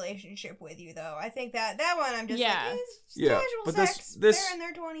be in a relationship with you, though. I think that one I'm just like, it's casual sex. They're in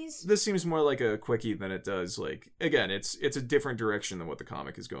their 20s. This seems more like a quickie than it does, like, again, it's a different direction than what the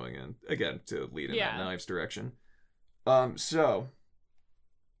comic is going in. Again, to lead in that Knives direction. So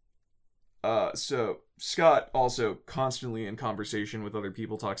Scott also constantly in conversation with other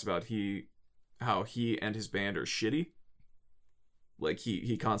people talks about how he and his band are shitty. Like,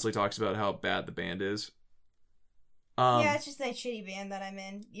 he constantly talks about how bad the band is. It's just that shitty band that I'm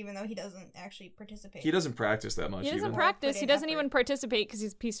in, even though he doesn't actually participate. He doesn't practice that much. He doesn't practice. He doesn't even participate because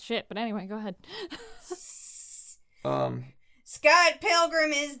he's a piece of shit. But anyway, go ahead. Scott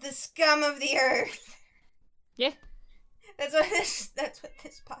Pilgrim is the scum of the earth. Yeah. That's what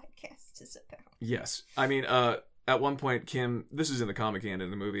this podcast is about. Yes. I mean, at one point, Kim, this is in the comic and in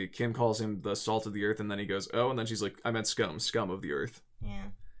the movie, Kim calls him the salt of the earth, and then he goes, and then she's like, I meant scum of the earth.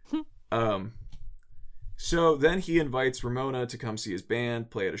 Yeah. So then he invites Ramona to come see his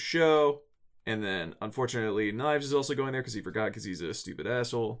band, play at a show, and then, unfortunately, Knives is also going there because he forgot because he's a stupid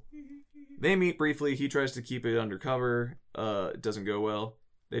asshole. They meet briefly, he tries to keep it undercover, it doesn't go well.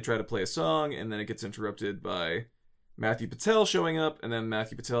 They try to play a song, and then it gets interrupted by Matthew Patel showing up, and then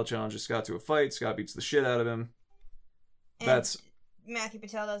Matthew Patel challenges Scott to a fight, Scott beats the shit out of him. And Matthew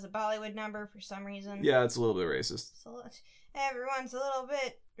Patel does a Bollywood number for some reason. Yeah, it's a little bit racist. Everyone's a little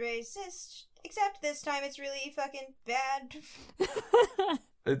bit racist, except this time it's really fucking bad.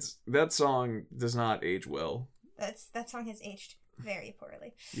 That song does not age well. That song has aged very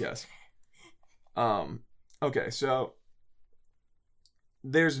poorly. Yes. Okay, so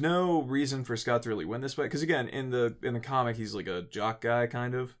there's no reason for Scott to really win this fight because again, in the comic, he's like a jock guy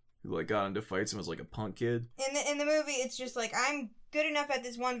kind of. Who like got into fights and was like a punk kid. In the movie, it's just like, I'm good enough at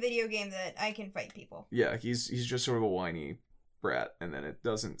this one video game that I can fight people. Yeah, he's just sort of a whiny brat, and then it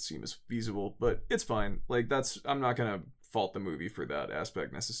doesn't seem as feasible, but it's fine. Like I'm not gonna fault the movie for that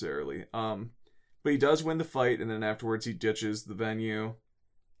aspect necessarily. But he does win the fight, and then afterwards he ditches the venue,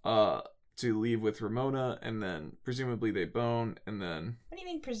 to leave with Ramona, and then presumably they bone, and then. What do you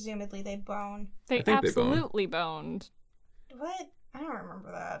mean presumably they bone? They absolutely boned. What? I don't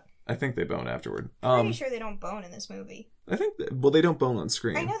remember that. I think they bone afterward. I'm pretty sure they don't bone in this movie. I think they don't bone on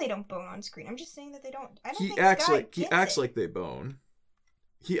screen. I know they don't bone on screen. I'm just saying that they don't. I don't he think acts Scott like he gets acts it. like they bone.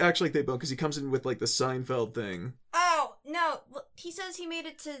 He acts like they bone because he comes in with like the Seinfeld thing. Oh no! He says he made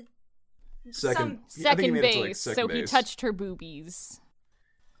it to Second base, second so base. he touched her boobies.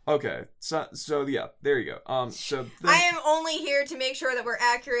 Okay, so yeah, there you go. So then, I am only here to make sure that we're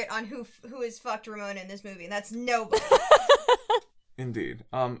accurate on who has fucked Ramona in this movie, and that's nobody. Indeed.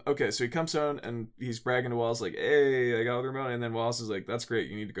 Okay, so he comes home and he's bragging to Wallace like, "Hey, I got with Ramona," and then Wallace is like, "That's great.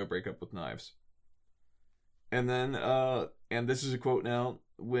 You need to go break up with Knives." And then, and this is a quote now.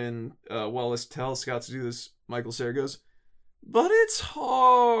 When Wallace tells Scott to do this, Michael Cera goes, "But it's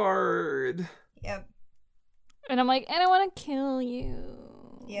hard." Yep. And I'm like, and I want to kill you.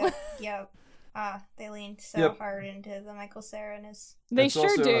 Yep. They leaned so hard into the Michael Cera-ness. They It's sure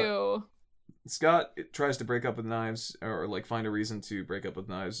also, do. Scott tries to break up with Knives, or like find a reason to break up with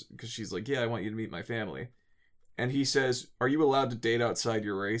Knives, because she's like, "Yeah, I want you to meet my family." And he says, "Are you allowed to date outside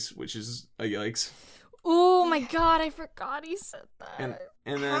your race?" Which is a yikes. Oh my god, I forgot he said that.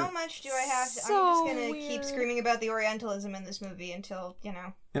 And then, how much do I have to... So I'm just gonna keep screaming about the Orientalism in this movie until,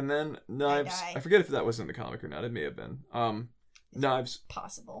 and then Knives, I forget if that was in the comic or not, it may have been. Knives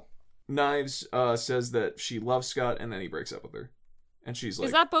possible. Knives says that she loves Scott, and then he breaks up with her. And she's like,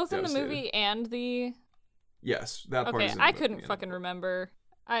 is that both in the devastated. movie and the... Yes, that part is in the I movie couldn't and fucking the book. remember.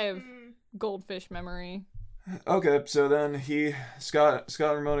 I have goldfish memory. Okay, so then Scott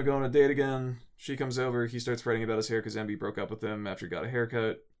and Ramona go on a date again. She comes over, he starts fretting about his hair because MB broke up with him after he got a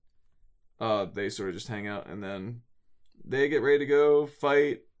haircut. They sort of just hang out, and then they get ready to go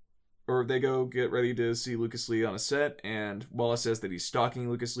fight, or they go get ready to see Lucas Lee on a set, and Wallace says that he's stalking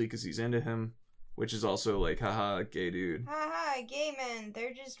Lucas Lee because he's into him. which is also like, haha, gay dude. Haha, gay men.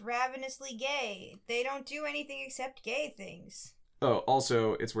 They're just ravenously gay. They don't do anything except gay things. Oh,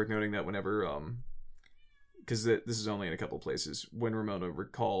 also, it's worth noting that whenever, because this is only in a couple places, when Ramona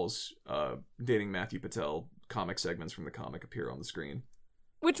recalls dating Matthew Patel, comic segments from the comic appear on the screen.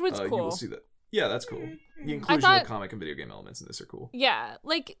 Which was cool. You will see that. Yeah, that's cool. The inclusion of comic and video game elements in this are cool. Yeah,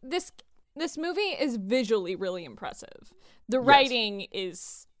 like, this movie is visually really impressive. The writing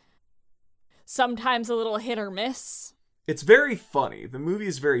is sometimes a little hit or miss. It's very funny. The movie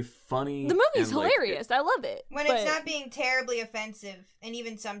is very funny. The movie's hilarious. I love it. When it's not being terribly offensive, and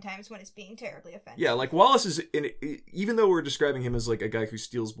even sometimes when it's being terribly offensive. Yeah, like Wallace is even though we're describing him as like a guy who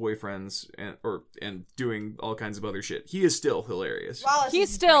steals boyfriends and doing all kinds of other shit, he is still hilarious. He's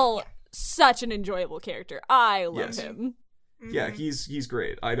still such an enjoyable character. I love him. Mm-hmm. Yeah, he's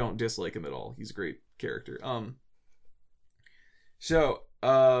great. I don't dislike him at all. He's a great character. So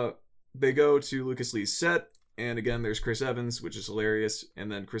they go to Lucas Lee's set. And again, there's Chris Evans, which is hilarious.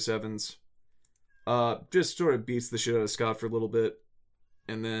 And then Chris Evans just sort of beats the shit out of Scott for a little bit.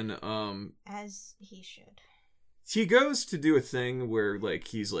 And then as he should. He goes to do a thing where like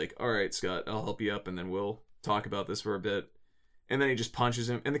he's like, all right, Scott, I'll help you up and then we'll talk about this for a bit. And then he just punches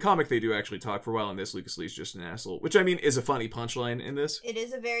him. In the comic, they do actually talk for a while. In this, Lucas Lee's just an asshole. Which, I mean, is a funny punchline in this. It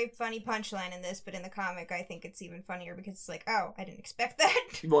is a very funny punchline in this, but in the comic, I think it's even funnier because it's like, oh, I didn't expect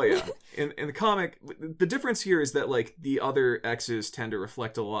that. Well, yeah. In the comic, the difference here is that, like, the other exes tend to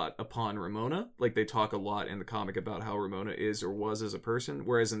reflect a lot upon Ramona. Like, they talk a lot in the comic about how Ramona is or was as a person.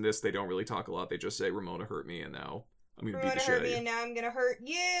 Whereas in this, they don't really talk a lot. They just say, Ramona hurt me, and now I'm going to beat the shit out of you. And now I'm going to hurt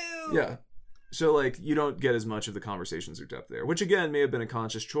you. Yeah. So, like, you don't get as much of the conversations or depth there. Which, again, may have been a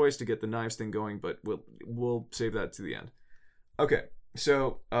conscious choice to get the knives thing going, but we'll save that to the end. Okay,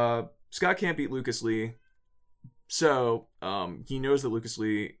 so Scott can't beat Lucas Lee. So, he knows that Lucas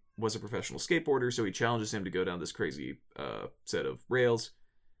Lee was a professional skateboarder, so he challenges him to go down this crazy set of rails.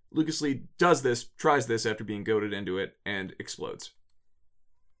 Lucas Lee does this, tries this after being goaded into it, and explodes.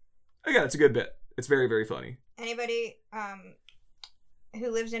 Again, it's a good bit. It's very, very funny. Anybody, who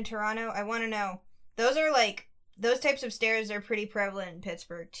lives in Toronto, I want to know. Those types of stairs are pretty prevalent in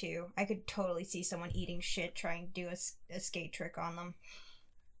Pittsburgh, too. I could totally see someone eating shit trying to do a skate trick on them.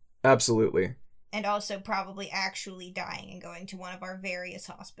 Absolutely. And also probably actually dying and going to one of our various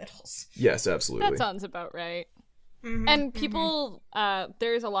hospitals. Yes, absolutely. That sounds about right. Mm-hmm, and people,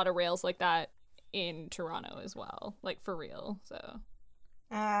 there's a lot of rails like that in Toronto as well. Like, for real, so.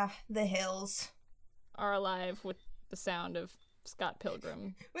 The hills. Are alive with the sound of Scott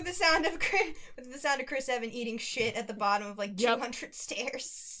Pilgrim. With the sound of Chris Evans eating shit at the bottom of like 200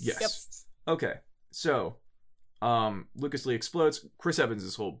 stairs. Yes. Yep. Okay. So, Lucas Lee explodes. Chris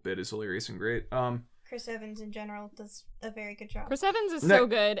Evans' whole bit is hilarious and great. Chris Evans in general does a very good job. Chris Evans is so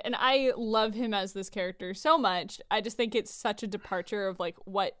good, and I love him as this character so much. I just think it's such a departure of like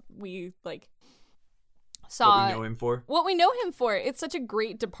what we like saw. What we know him for. What we know him for. It's such a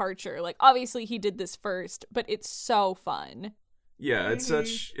great departure. Like, obviously he did this first, but it's so fun. Yeah,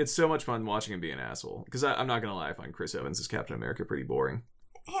 it's so much fun watching him be an asshole. Because I'm not gonna lie, I find Chris Evans as Captain America pretty boring.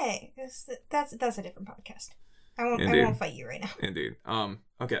 Hey, that's a different podcast. I won't fight you right now. Indeed.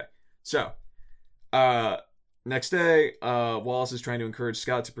 Okay. So, next day, Wallace is trying to encourage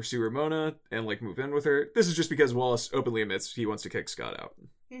Scott to pursue Ramona and like move in with her. This is just because Wallace openly admits he wants to kick Scott out,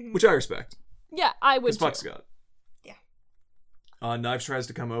 which I respect. Yeah, I would. Fuck Scott. Yeah. Knives tries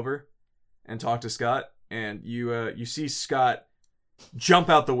to come over and talk to Scott, and you see Scott jump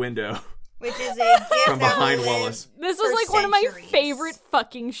out the window, which is a gift from behind Wallace. This is like one of my favorite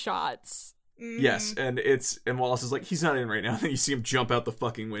fucking shots. Mm-hmm. Yes, and Wallace is like, he's not in right now. Then you see him jump out the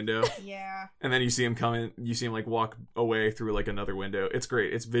fucking window. Yeah. And then you see him come in. You see him like walk away through like another window. It's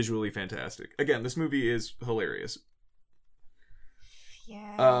great. It's visually fantastic. Again, this movie is hilarious.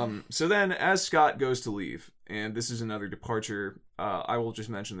 Yeah. So then, as Scott goes to leave, and this is another departure, I will just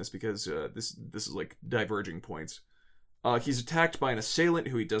mention this because this is like diverging points. He's attacked by an assailant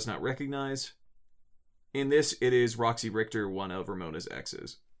who he does not recognize. In this, it is Roxy Richter, one of Ramona's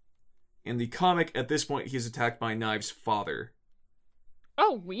exes. In the comic, at this point, he's attacked by Knives' father.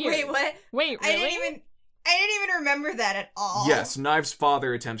 Oh, weird. Wait, what? Wait, really? I didn't even remember that at all. Yes, Knives'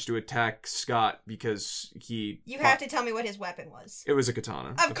 father attempts to attack Scott because he... You have to tell me what his weapon was. It was a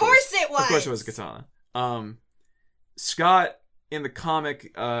katana. Of course it was! Of course it was a katana. Scott, in the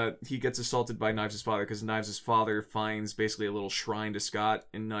comic, he gets assaulted by Knives' father because Knives' father finds basically a little shrine to Scott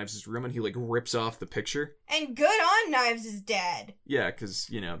in Knives' room, and he, like, rips off the picture. And good on Knives' dad. Yeah, because,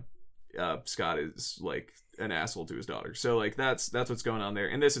 you know, Scott is, like, an asshole to his daughter. So, like, that's what's going on there.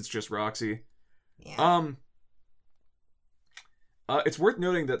 In this, it's just Roxy. Yeah. It's worth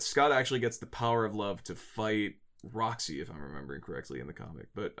noting that Scott actually gets the power of love to fight Roxy, if I'm remembering correctly in the comic.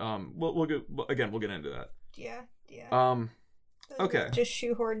 But we'll get into that. Yeah. Okay. Just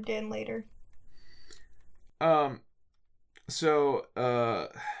shoehorned in later. So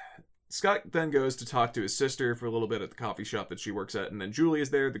Scott then goes to talk to his sister for a little bit at the coffee shop that she works at, and then Julie is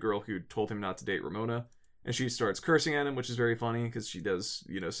there, the girl who told him not to date Ramona, and she starts cursing at him, which is very funny because she does,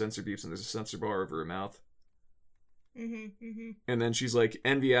 censor beeps, and there's a censor bar over her mouth. And then she's like,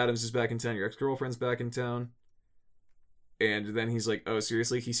 Envy Adams is back in town, your ex-girlfriend's back in town. And then he's like, oh,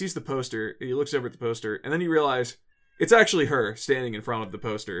 seriously? He sees the poster, he looks over at the poster, and then you realize it's actually her standing in front of the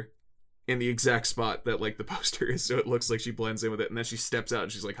poster in the exact spot that, like, the poster is, so it looks like she blends in with it, and then she steps out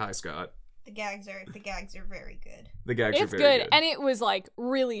and she's like, hi, Scott. The gags are very good. The gags are very good. good. And it was, like,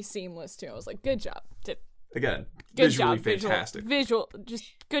 really seamless, too. I was like, good job. Again, Good visually job. fantastic. Visual, just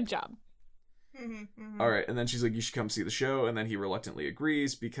good job. All right, and then she's like, you should come see the show, and then he reluctantly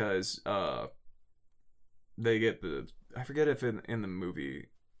agrees because they get I forget if in the movie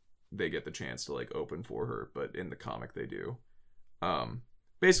they get the chance to, like, open for her, but in the comic they do.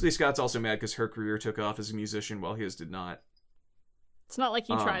 Basically, Scott's also mad because her career took off as a musician while his did not. It's not like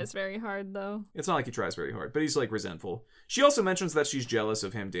he tries very hard, though. It's not like he tries very hard, but he's, like, resentful. She also mentions that she's jealous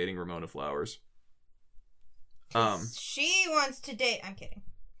of him dating Ramona Flowers. She wants to date. I'm kidding.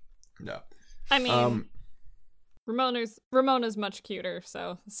 No. I mean, Ramona's much cuter,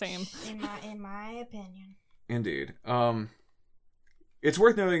 so same. In my opinion. Indeed. It's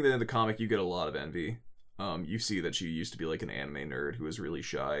worth noting that in the comic you get a lot of Envy. You see that she used to be like an anime nerd who was really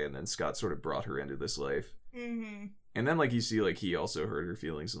shy, and then Scott sort of brought her into this life. And then, like, you see, like, he also hurt her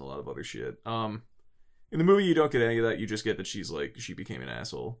feelings and a lot of other shit. In the movie you don't get any of that. You just get that she became an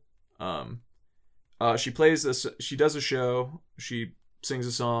asshole. She does a show, she sings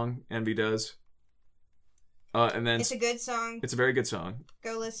a song, Envy does. And then it's a good song. It's a very good song.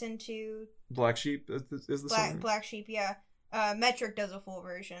 Go listen to Black Sheep is the song. Black Sheep, yeah. Metric does a full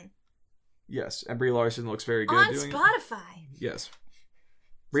version. Yes, and Brie Larson looks very good on doing Spotify. it. Yes.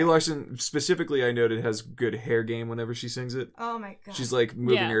 Brie Larson, specifically, I noted, has good hair game whenever she sings it. Oh my god. She's, like,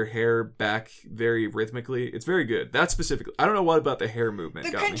 moving her hair back very rhythmically. It's very good. That specifically. I don't know what about the hair movement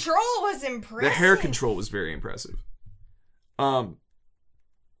the got control was impressive. The hair control was very impressive.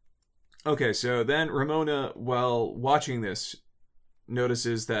 Okay, so then Ramona, while watching this,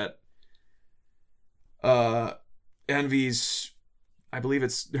 notices that Envy's, I believe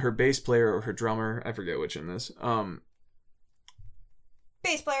it's her bass player or her drummer, I forget which in this.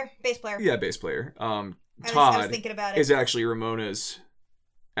 Bass player. Yeah, bass player. I was thinking about it. Is actually Ramona's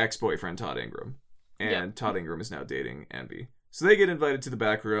ex-boyfriend, Todd Ingram. And Todd Ingram is now dating Envy. So they get invited to the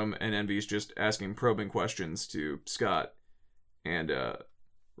back room, and Envy's just asking probing questions to Scott and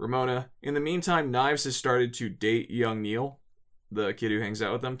Ramona. In the meantime, Knives has started to date young Neil, the kid who hangs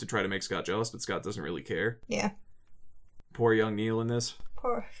out with them, to try to make Scott jealous, but Scott doesn't really care. Yeah. Poor young Neil in this.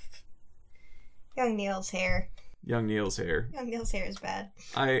 Poor young Neil's hair. Young Neil's hair. Young Neil's hair is bad.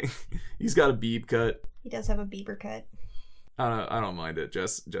 He's got a beeb cut. He does have a Bieber cut. I don't mind it.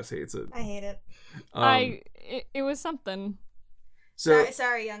 Jess hates it. I hate it. It was something. So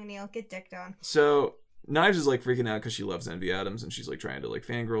sorry, young Neil. Get dicked on. So Knives is, like, freaking out because she loves Envy Adams, and she's, like, trying to, like,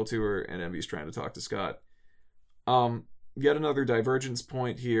 fangirl to her, and Envy's trying to talk to Scott. Yet another divergence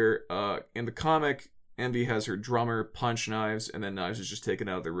point here. In the comic, Envy has her drummer punch Knives, and then Knives is just taken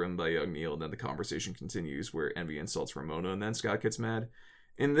out of the room by young Neil, and then the conversation continues where Envy insults Ramona, and then Scott gets mad.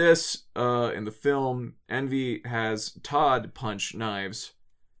 In this, in the film, Envy has Todd punch Knives.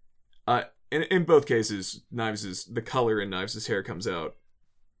 In both cases, the color in Knives' hair comes out.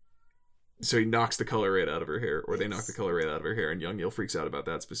 So he knocks the color right out of her hair, or they knock the color right out of her hair, and young Neil freaks out about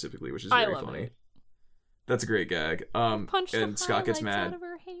that specifically, which is very funny. It. That's a great gag. Punch and the Scott gets highlights mad. out of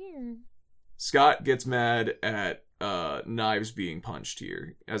her hair. Scott gets mad at Knives being punched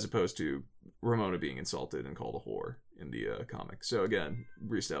here, as opposed to Ramona being insulted and called a whore in the comic. So again,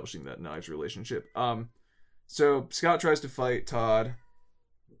 reestablishing that Knives relationship. So Scott tries to fight Todd,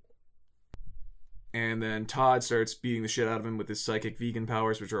 and then Todd starts beating the shit out of him with his psychic vegan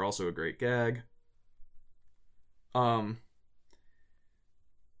powers, which are also a great gag.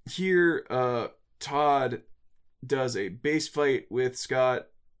 Here, Todd does a base fight with Scott,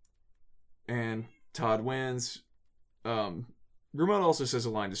 and Todd wins. Ramona also says a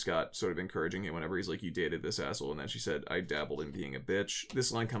line to Scott, sort of encouraging him whenever he's like, you dated this asshole, and then she said, I dabbled in being a bitch.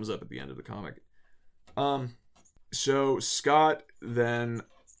 This line comes up at the end of the comic. So Scott then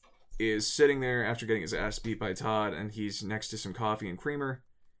is sitting there after getting his ass beat by Todd, and he's next to some coffee and creamer,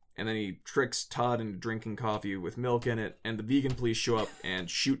 and then he tricks Todd into drinking coffee with milk in it, and the vegan police show up and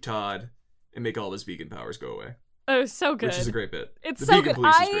shoot Todd and make all his vegan powers go away. Oh, so good. Which is a great bit. It's the so vegan good.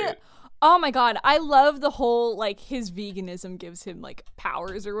 police is great. Oh my god, I love the whole, like, his veganism gives him, like,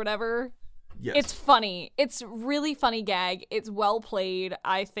 powers or whatever. Yes. It's funny. It's really funny gag. It's well played.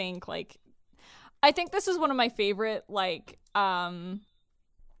 I think this is one of my favorite, like,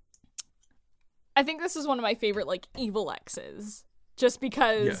 evil X's. Just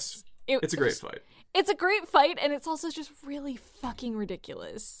because Yes. It's a great fight. It's a great fight, and it's also just really fucking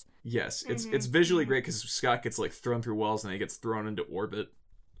ridiculous. Yes, it's visually great because Scott gets like thrown through walls and then he gets thrown into orbit.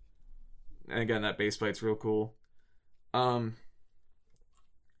 And again, that base fight's real cool.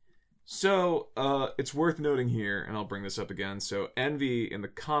 So it's worth noting here, and I'll bring this up again. So Envy in the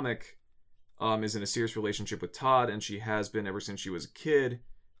comic is in a serious relationship with Todd, and she has been ever since she was a kid.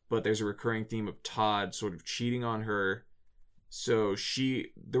 But there's a recurring theme of Todd sort of cheating on her. So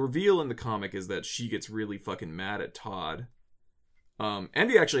the reveal in the comic is that she gets really fucking mad at Todd.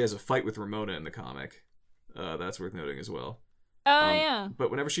 Envy actually has a fight with Ramona in the comic. That's worth noting as well. Oh, yeah. But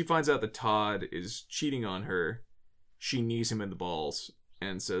whenever she finds out that Todd is cheating on her, she knees him in the balls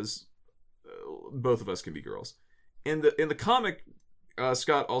and says, both of us can be girls. In the comic,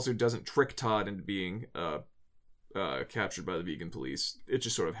 Scott also doesn't trick Todd into being captured by the vegan police. It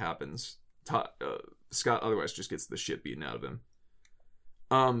just sort of happens. Scott otherwise just gets the shit beaten out of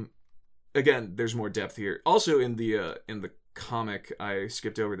him. Again, there's more depth here. Also in the comic, I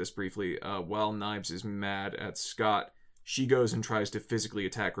skipped over this briefly, while Knives is mad at Scott, she goes and tries to physically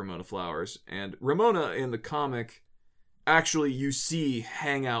attack Ramona Flowers. And Ramona in the comic, actually you see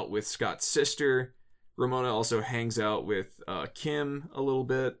hang out with Scott's sister. Ramona also hangs out with Kim a little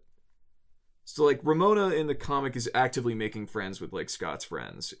bit. So, like, Ramona in the comic is actively making friends with, like, Scott's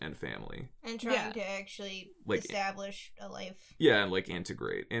friends and family. And trying to actually establish a life. Yeah, and, like,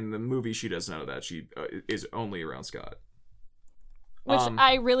 integrate. In the movie, she does none of that. She is only around Scott. Which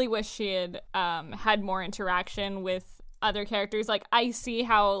I really wish she had had more interaction with other characters. Like, I see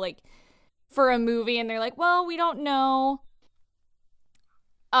how, like, for a movie, and they're like, well, we don't know.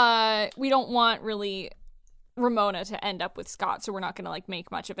 We don't want, really, Ramona to end up with Scott, so we're not going to, like,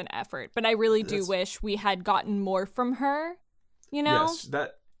 make much of an effort. But I really do wish we had gotten more from her, you know? Yes,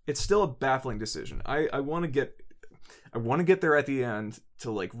 it's still a baffling decision. I want to get there at the end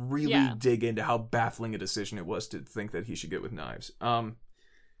to, like, really dig into how baffling a decision it was to think that he should get with Knives.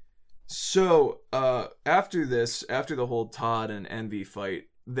 So after the whole Todd and Envy fight,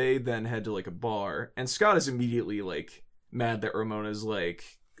 they then head to, like, a bar, and Scott is immediately, like, mad that Ramona's, like,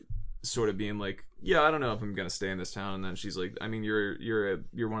 sort of being like, yeah, I don't know if I'm gonna stay in this town. And then she's like, I mean, you're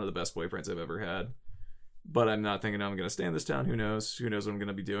one of the best boyfriends I've ever had, but I'm not thinking I'm gonna stay in this town. Who knows what I'm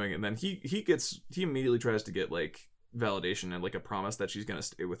gonna be doing? And then he immediately tries to get, like, validation and, like, a promise that she's gonna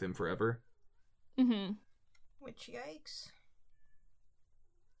stay with him forever. Mm-hmm. Which, yikes.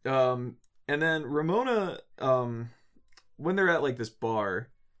 And then Ramona, when they're at, like, this bar,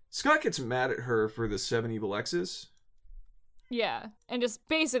 Scott gets mad at her for the 7 evil X's. Yeah, and just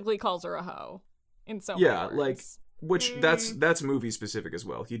basically calls her a hoe in so many words. Like, which that's movie specific as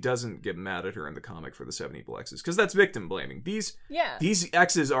well. He doesn't get mad at her in the comic for the 7 evil X's because that's victim blaming. These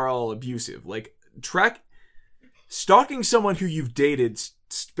X's are all abusive. Like, stalking someone who you've dated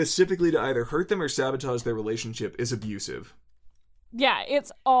specifically to either hurt them or sabotage their relationship is abusive. Yeah,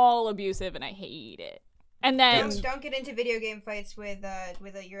 it's all abusive, and I hate it. And then don't get into video game fights with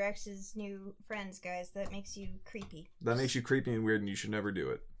your ex's new friends, guys. That makes you creepy. That makes you creepy and weird, and you should never do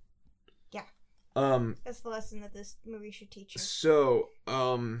it. Yeah. That's the lesson that this movie should teach you. So,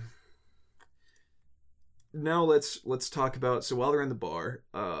 now let's talk about. So while they're in the bar,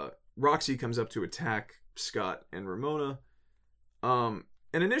 Roxy comes up to attack Scott and Ramona. And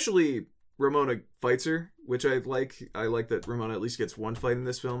initially, Ramona fights her, which I like. I like that Ramona at least gets one fight in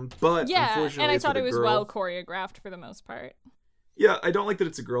this film. But unfortunately, and I thought it was girl. well choreographed for the most part. Yeah, I don't like that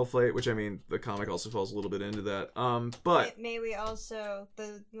it's a girl fight, which, I mean, the comic also falls a little bit into that. But may we also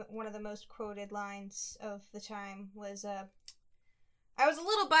one of the most quoted lines of the time was, "I was a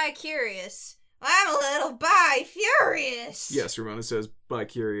little bi-curious. I'm a little bi-furious." Yes, Ramona says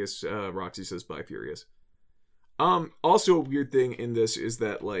bi-curious. Roxy says bi-furious. Also, a weird thing in this is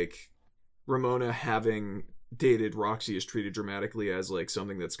that, like, Ramona having dated Roxy is treated dramatically as, like,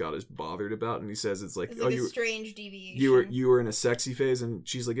 something that Scott is bothered about, and he says it's like, a strange deviation. You were in a sexy phase, and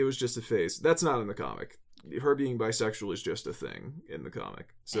she's like, it was just a phase. That's not in the comic. Her being bisexual is just a thing in the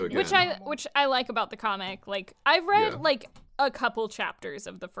comic. So again, which I like about the comic. Like, I've read like a couple chapters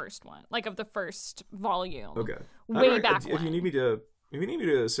of the first one, like of the first volume. Okay. Back if you need me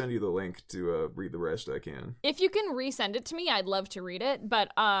to send you the link to read the rest, I can. If you can resend it to me, I'd love to read it. But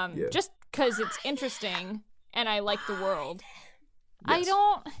just because it's interesting and I like the world, yes.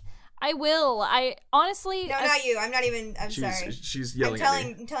 I will. I honestly. No, not you. I'm not even. I'm she's, sorry. She's I'm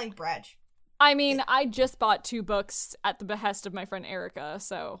yelling at me. telling Brad. I mean, I just bought 2 books at the behest of my friend Erica,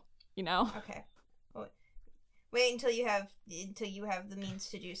 so you know. Okay. Wait until you have the means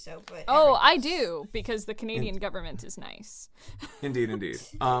to do so. But Oh, I do because the Canadian government is nice. Indeed.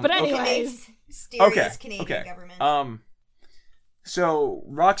 But okay. anyways, mysterious Canadian government. So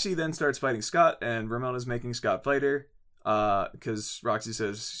Roxy then starts fighting Scott, and Ramona's making Scott fight her, because Roxy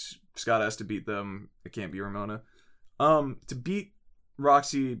says Scott has to beat them. It can't be Ramona. To beat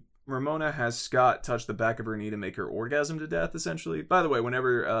Roxy, Ramona has Scott touch the back of her knee to make her orgasm to death, essentially. By the way,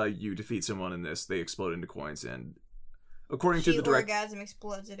 whenever you defeat someone in this, they explode into coins, and according to the director... orgasm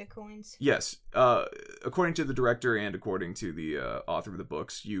explodes into coins? Yes. According to the director and according to the author of the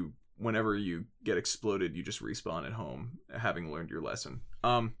books, whenever you get exploded, you just respawn at home, having learned your lesson.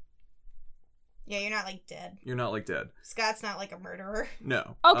 Yeah, you're not, like, dead. You're not, like, dead. Scott's not, like, a murderer.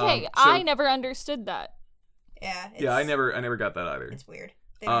 No. okay, I never understood that. Yeah, I never got that either. It's weird.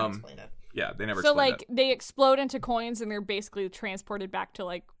 They don't explain it. Yeah, they never So, explained like, they explode into coins and they're basically transported back to,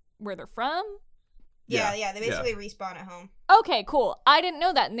 like, where they're from? Yeah, they basically respawn at home. Okay, cool. I didn't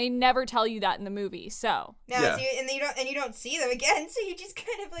know that, and they never tell you that in the movie, so. No, Yeah. so you don't see them again, so you just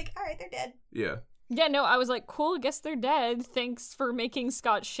kind of like, all right, they're dead. Yeah. Yeah, no, I was like, cool, guess they're dead. Thanks for making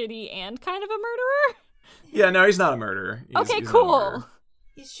Scott shitty and kind of a murderer. Yeah, no, he's not a murderer. He's not a cool. murderer.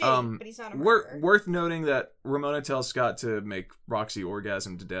 He's shitty, but he's not a murderer. Worth noting that Ramona tells Scott to make Roxy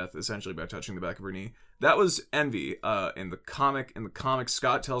orgasm to death, essentially by touching the back of her knee. That was Envy. In the comic,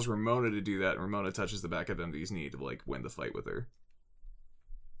 Scott tells Ramona to do that, and Ramona touches the back of Envy's knee to like win the fight with her.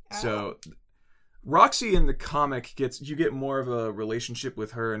 Oh. So, Roxy in the comic you get more of a relationship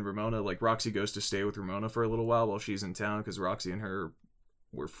with her and Ramona. Like Roxy goes to stay with Ramona for a little while she's in town because Roxy and her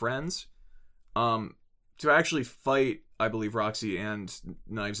were friends. To actually fight, I believe, Roxy and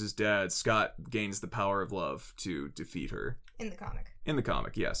Knives' dad, Scott gains the power of love to defeat her. In the comic. In the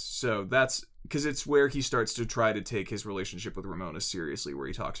comic, yes. So that's because it's where he starts to try to take his relationship with Ramona seriously, where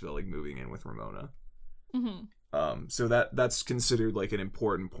he talks about like moving in with Ramona. Mm-hmm. So that's considered like an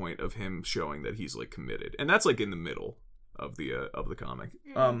important point of him showing that he's like committed, and that's like in the middle of the comic.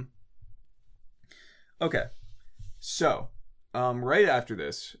 Mm. Okay, so. Right after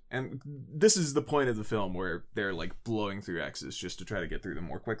this, and this is the point of the film where they're like blowing through X's just to try to get through them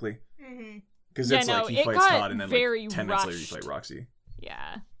more quickly. Because it's like he fights Todd, and then like 10 minutes later you fight Roxy.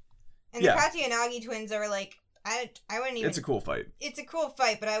 Yeah. And the Katyanagi twins are like, I wouldn't even. It's a cool fight. It's a cool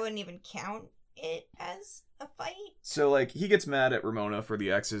fight, but I wouldn't even count it as a fight. So like he gets mad at Ramona for the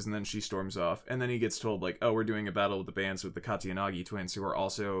X's, and then she storms off, and then he gets told like, oh, we're doing a battle with the bands with the Katyanagi twins, who are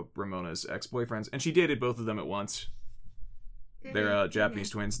also Ramona's ex-boyfriends, and she dated both of them at once. They're Japanese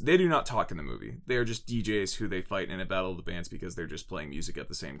twins. They do not talk in the movie. They are just DJs who they fight in a battle of the bands because they're just playing music at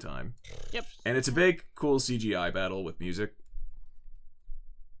the same time. Yep. And it's a big, cool CGI battle with music.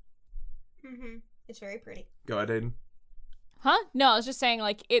 It's very pretty. Go ahead, Hayden. Huh? No, I was just saying,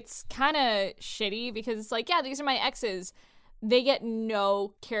 like, it's kind of shitty because it's like, yeah, these are my exes. They get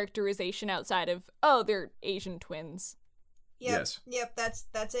no characterization outside of, oh, they're Asian twins. Yep, yes. Yep,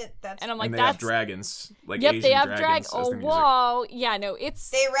 that's it. And I'm like, and they that's... have dragons. Like yep, Asian they have dragons. Oh, wow. Yeah, no, it's...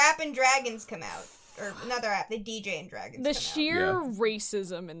 They rap and dragons come out. Or, not the rap, they DJ and dragons the come sheer out.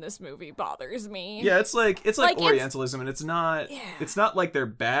 racism in this movie bothers me. Yeah, it's like Orientalism, and it's not like they're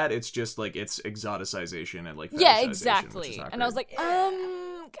bad, it's just like it's exoticization and like yeah, fetishization, exactly. which is not and I was great.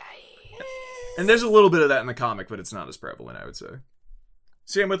 like, guys. And there's a little bit of that in the comic, but it's not as prevalent, I would say.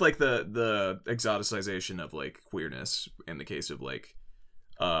 Same with like the exoticization of like queerness in the case of like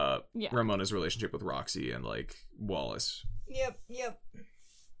Ramona's relationship with Roxy and like Wallace. Yep.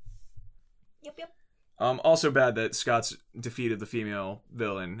 Also bad that Scott's defeat of the female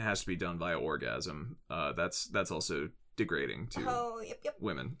villain has to be done via orgasm. That's also degrading to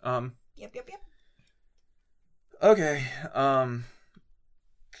women. Yep. Okay.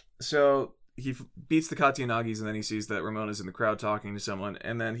 So he beats the Katyanagis, and then he sees that Ramona's in the crowd talking to someone,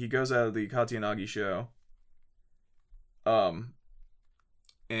 and then he goes out of the Katyanagi show.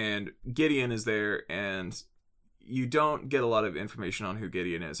 And Gideon is there, and you don't get a lot of information on who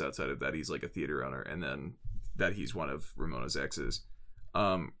Gideon is outside of that he's like a theater owner, and then that he's one of Ramona's exes.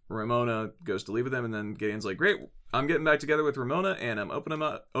 Ramona goes to leave with him, and then Gideon's like, great, I'm getting back together with Ramona, and I'm opening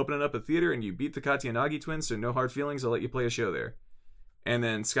up a theater, and you beat the Katyanagi twins, so no hard feelings, I'll let you play a show there. And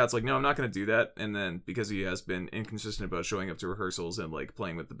then Scott's like, no, I'm not going to do that. And then because he has been inconsistent about showing up to rehearsals and like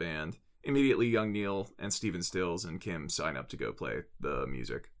playing with the band, immediately young Neil and Steven Stills and Kim sign up to go play the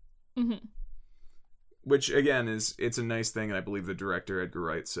music. Mm-hmm. Which again it's a nice thing, and I believe the director Edgar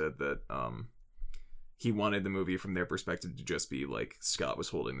Wright said that he wanted the movie from their perspective to just be like Scott was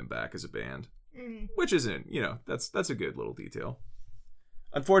holding them back as a band. Mhm. Which isn't, that's a good little detail.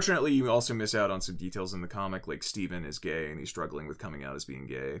 Unfortunately, you also miss out on some details in the comic, like Steven is gay and he's struggling with coming out as being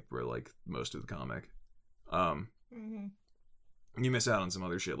gay for like most of the comic. Mhm. You miss out on some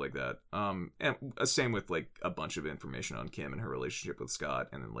other shit like that. And same with like a bunch of information on Kim and her relationship with Scott,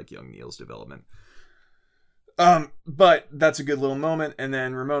 and then like young Neil's development. But that's a good little moment, and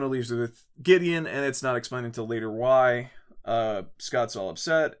then Ramona leaves with Gideon, and it's not explained until later why. Scott's all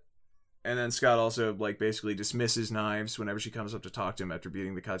upset. And then Scott also, like, basically dismisses Knives whenever she comes up to talk to him after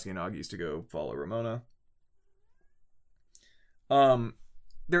beating the Katsuyanagis to go follow Ramona.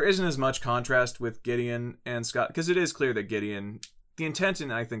 There isn't as much contrast with Gideon and Scott, because it is clear that Gideon... The intent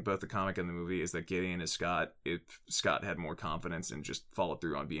in, I think, both the comic and the movie is that Gideon is Scott if Scott had more confidence and just followed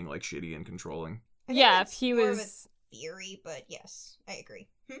through on being, like, shitty and controlling. I think Yeah, that's if he more of was... a theory, but yes, I agree.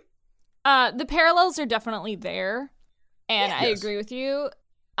 The parallels are definitely there, and I Yes. agree with you.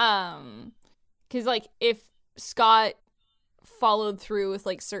 Because, like, if Scott followed through with,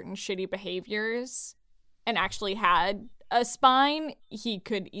 like, certain shitty behaviors and actually had a spine, he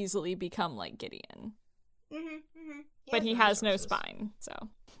could easily become like Gideon. But he has no spine, so.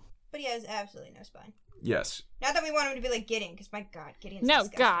 But he has absolutely no spine. Yes. Not that we want him to be like Gideon, because my god, Gideon's No,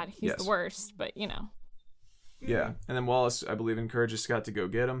 disgusting. God, he's Yes. the worst, but, Yeah. And then Wallace, I believe, encourages Scott to go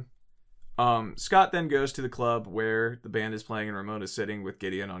get him. Scott then goes to the club where the band is playing and Ramona's sitting with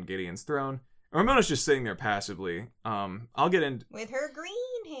Gideon on Gideon's throne. And Ramona's just sitting there passively. I'll get in With her green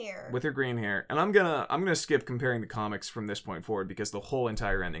hair. with her green hair, and I'm gonna skip comparing the comics from this point forward because the whole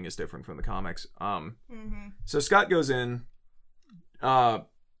entire ending is different from the comics. So Scott goes in,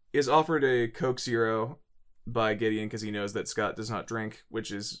 is offered a Coke Zero by Gideon because he knows that Scott does not drink,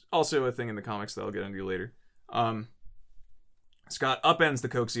 which is also a thing in the comics that I'll get into later. Scott upends the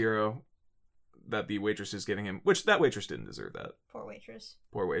Coke Zero that the waitress is giving him, which that waitress didn't deserve that. Poor waitress.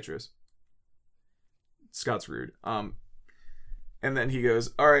 Poor waitress. Scott's rude. And then he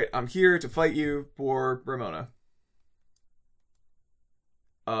goes, "All right, I'm here to fight you for Ramona."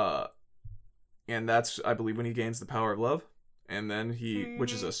 And that's, I believe, when he gains the power of love, and then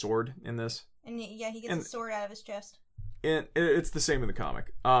which is a sword in this. And yeah, he gets a sword out of his chest. And it's the same in the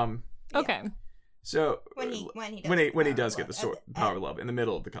comic. Okay. So When he does get the sword, power of love, in the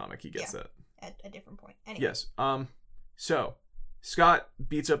middle of the comic, he gets that. At a different point. Anyway. Yes. So Scott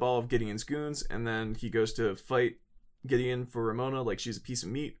beats up all of Gideon's goons, and then he goes to fight Gideon for Ramona like she's a piece of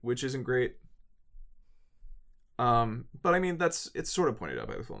meat, which isn't great. But I mean, it's sort of pointed out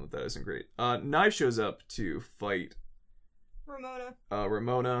by the film that isn't great. Knife shows up to fight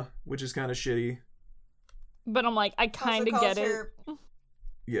Ramona, which is kind of shitty. But I'm like, I kind of get it.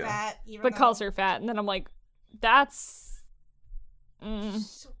 Yeah. Fat, But calls her fat, and then I'm like, that's...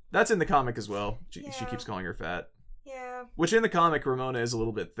 That's in the comic as well. She Yeah. keeps calling her fat. Yeah. Which in the comic, Ramona is a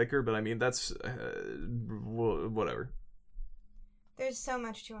little bit thicker, but I mean, that's... whatever. There's so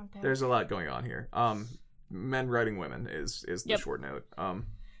much to unpack. There's a lot going on here. Men writing women is the Yep. short note.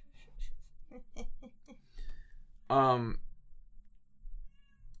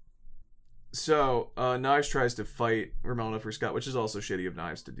 So Knives tries to fight Ramona for Scott, which is also shitty of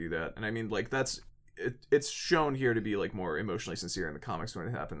Knives to do that. And I mean, like, it's shown here to be like more emotionally sincere in the comics when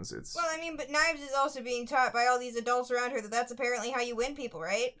it happens. Well, I mean, but Knives is also being taught by all these adults around her that that's apparently how you win people,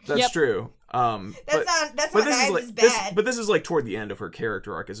 right? That's Yep. true. That's not Knives is bad. But this is like toward the end of her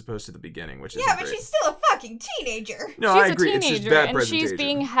character arc as opposed to the beginning, which is yeah, but she's still a fucking teenager. no, She's I agree. a It's teenager, just bad and presentation. she's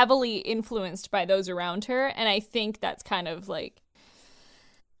being heavily influenced by those around her, and I think that's kind of like...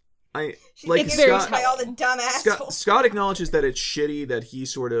 She's like being very influenced by all the dumb assholes. Scott acknowledges that it's shitty that he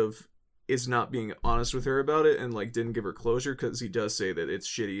sort of is not being honest with her about it and like didn't give her closure, because he does say that it's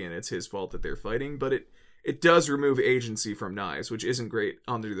shitty and it's his fault that they're fighting, but it does remove agency from Knives, which isn't great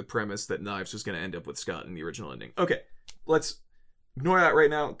under the premise that Knives was going to end up with Scott in the original ending. Okay, let's ignore that right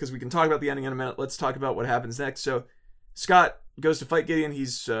now because we can talk about the ending in a minute. Let's talk about what happens next. So Scott goes to fight Gideon.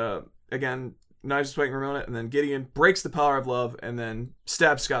 He's again, Knives is fighting Ramona, and then Gideon breaks the power of love and then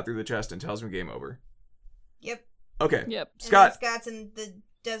stabs Scott through the chest and tells him game over. Yep. Okay. Yep. Scott. And then Scott's in the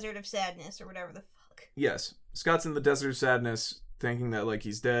desert of sadness or whatever the fuck. Yes. Scott's in the desert of sadness, thinking that like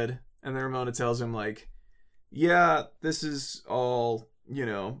he's dead, and then Ramona tells him like, yeah, this is all,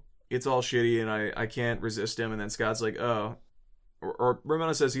 it's all shitty and I can't resist him. And then Scott's like, oh. Or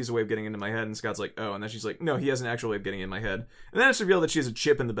Ramona says he's a way of getting into my head, and Scott's like, oh. And then she's like, no, he has an actual way of getting in my head. And then it's revealed that she has a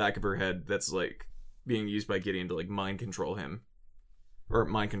chip in the back of her head that's like being used by Gideon to like mind control him. Or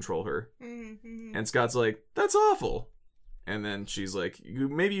mind control her. Mm-hmm. And Scott's like, that's awful. And then she's like,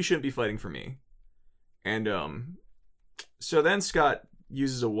 maybe you shouldn't be fighting for me. And so then Scott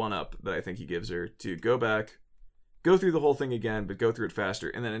uses a 1-up that I think he gives her to go back, go through the whole thing again, but go through it faster.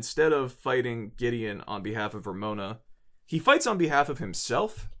 And then instead of fighting Gideon on behalf of Ramona, he fights on behalf of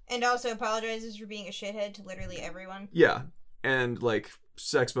himself. And also apologizes for being a shithead to literally everyone. Yeah. And, like,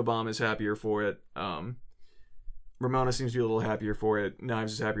 Sex Bob-omb is happier for it. Ramona seems to be a little happier for it.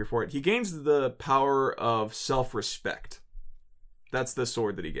 Knives is happier for it. He gains the power of self-respect. That's the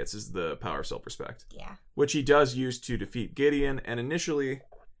sword that he gets, is the power of self-respect. Yeah. Which he does use to defeat Gideon. And initially,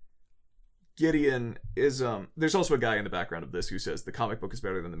 Gideon is... There's also a guy in the background of this who says the comic book is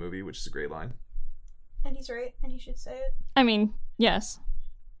better than the movie, which is a great line. And he's right, and he should say it. I mean, yes.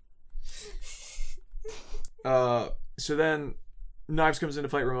 So then Knives comes in to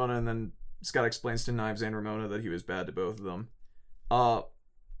fight Ramona, and then Scott explains to Knives and Ramona that he was bad to both of them.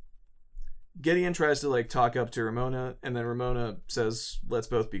 Gideon tries to, like, talk up to Ramona, and then Ramona says, let's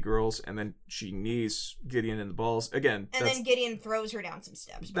both be girls, and then she knees Gideon in the balls. Again, and then Gideon throws her down some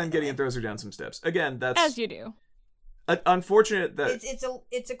steps. Then Gideon throws her down some steps. Again, that's... As you do. Unfortunate that...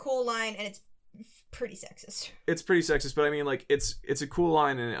 It's a cool line, and it's pretty sexist. It's pretty sexist, but I mean, like, it's a cool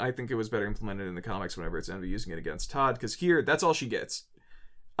line, and I think it was better implemented in the comics whenever it's Envy using it against Todd, because here, that's all she gets.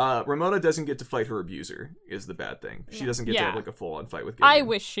 Ramona doesn't get to fight her abuser, is the bad thing. She doesn't get to have, like, a full-on fight with Gideon. I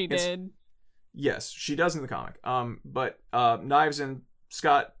wish she did. Yes, she does in the comic. But Knives and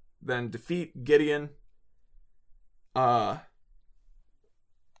Scott then defeat Gideon. And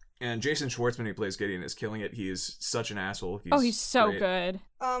Jason Schwartzman, who plays Gideon, is killing it. He is such an asshole. He's so great. Good.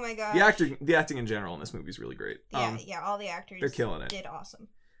 Oh my god. The acting in general in this movie is really great. Yeah, all the actors they're killing it. Did awesome.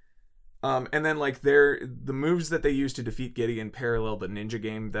 And then, like, the moves that they used to defeat Gideon parallel the ninja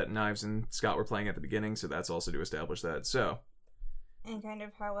game that Knives and Scott were playing at the beginning, so that's also to establish that. So, and kind of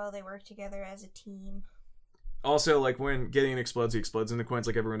how well they work together as a team. Also, like, when Gideon explodes, he explodes into coins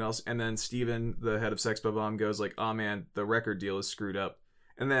like everyone else, and then Steven, the head of Sex Bob-omb, goes like, oh man, the record deal is screwed up.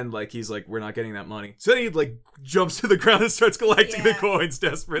 And then, like, he's like, we're not getting that money. So then he, like, jumps to the ground and starts collecting the coins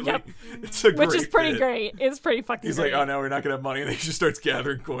desperately. Yep. It's a great Which is pretty bit. great. It's pretty fucking He's great. like, oh no, we're not gonna have money. And then he just starts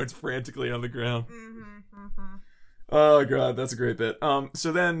gathering coins frantically on the ground. Oh god, that's a great bit.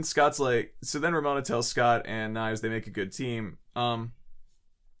 So then Ramona tells Scott and Knives they make a good team. And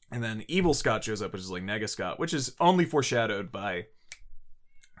then Evil Scott shows up, which is like Nega Scott, which is only foreshadowed by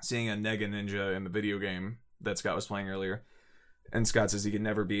seeing a Nega Ninja in the video game that Scott was playing earlier. And Scott says he can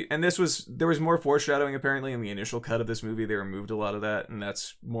never beat. And there was more foreshadowing apparently in the initial cut of this movie. They removed a lot of that, and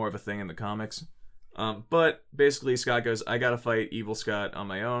that's more of a thing in the comics. But basically Scott goes, I gotta fight Evil Scott on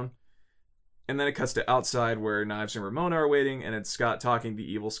my own. And then it cuts to outside where Knives and Ramona are waiting, and it's Scott talking to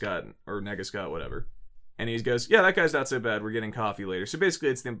Evil Scott, or Nega Scott, whatever. And he goes, yeah, that guy's not so bad. We're getting coffee later. So basically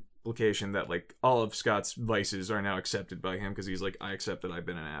it's the implication that, like, all of Scott's vices are now accepted by him, because he's like, I accept that I've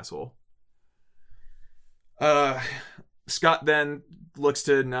been an asshole. Scott then looks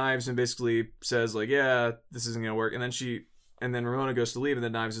to Knives and basically says, like, yeah, this isn't gonna work. And then Ramona goes to leave, and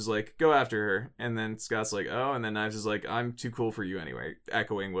then Knives is like, go after her. And then Scott's like, oh, and then Knives is like, I'm too cool for you anyway,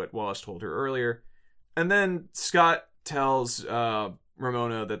 echoing what Wallace told her earlier. And then Scott tells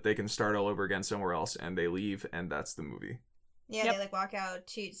Ramona that they can start all over again somewhere else, and they leave, and that's the movie. Yeah, Yep. They, like, walk out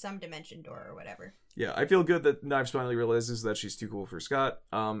to some dimension door or whatever. Yeah, I feel good that Knives finally realizes that she's too cool for Scott.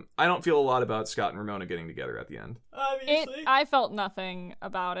 I don't feel a lot about Scott and Ramona getting together at the end. Obviously. I felt nothing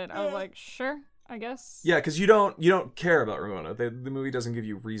about it. I was like, sure, I guess. Yeah, because you don't care about Ramona. The movie doesn't give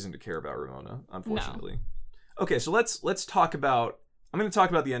you reason to care about Ramona, unfortunately. No. Okay, so let's talk about... I'm going to talk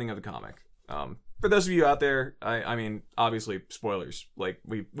about the ending of the comic. For those of you out there, I mean, obviously, spoilers. Like,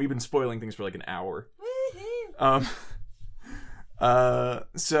 we've been spoiling things for like an hour.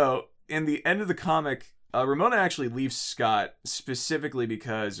 So in the end of the comic, Ramona actually leaves Scott specifically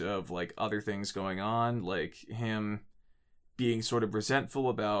because of, like, other things going on, like him being sort of resentful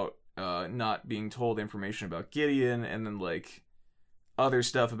about not being told information about Gideon, and then, like, other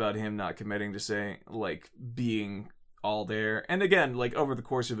stuff about him not committing to saying, like, being all there. And again, like, over the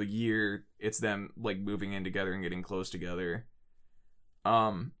course of a year, it's them, like, moving in together and getting close together.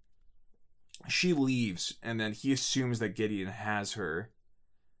 She leaves, and then he assumes that Gideon has her.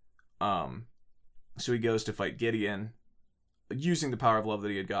 So he goes to fight Gideon, using the power of love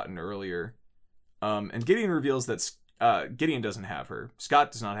that he had gotten earlier. And Gideon reveals that Gideon doesn't have her.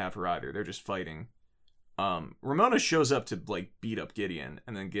 Scott does not have her either. They're just fighting. Ramona shows up to, like, beat up Gideon,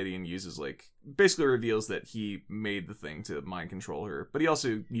 and then Gideon uses, like, basically reveals that he made the thing to mind control her. But he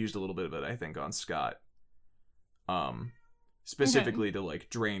also used a little bit of it, I think, on Scott. Specifically to,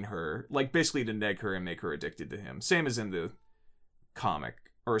 like, drain her, like, basically to neg her and make her addicted to him. Same as in the comic,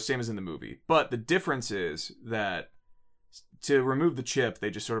 or same as in the movie. But the difference is that to remove the chip,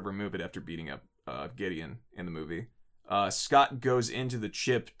 they just sort of remove it after beating up Gideon in the movie. Scott goes into the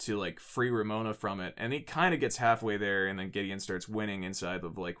chip to like free Ramona from it, and he kind of gets halfway there, and then Gideon starts winning inside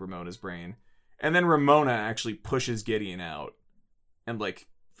of like Ramona's brain, and then Ramona actually pushes Gideon out, and like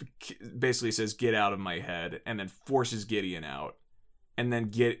basically says, "Get out of my head," and then forces Gideon out, and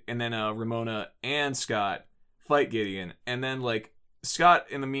then Ramona and Scott fight Gideon, and then like Scott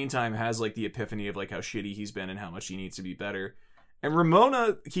in the meantime has like the epiphany of like how shitty he's been and how much he needs to be better. And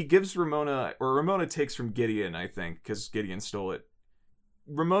Ramona takes from Gideon, I think, because Gideon stole it.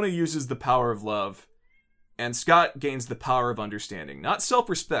 Ramona uses the power of love, and Scott gains the power of understanding. Not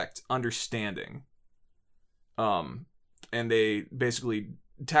self-respect, understanding. And they basically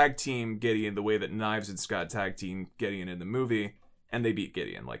tag team Gideon the way that Knives and Scott tag team Gideon in the movie, and they beat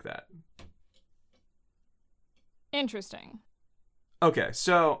Gideon like that. Interesting. Okay,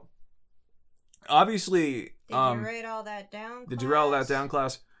 so obviously, Did you write all that down? Did you write all that down,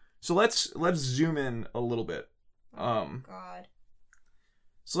 class? So let's zoom in a little bit. Oh, God.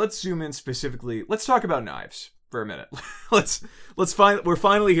 So let's zoom in specifically. Let's talk about Knives for a minute. We're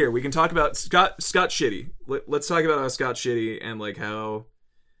finally here. We can talk about Scott Shitty. Let's talk about how Scott Shitty and like how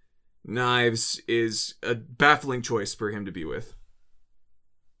Knives is a baffling choice for him to be with.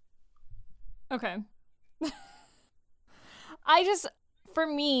 Okay. For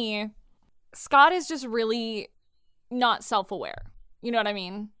me, Scott is just really not self-aware. You know what I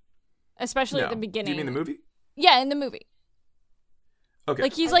mean? Especially at the beginning. Do you mean the movie? Yeah, in the movie. Okay.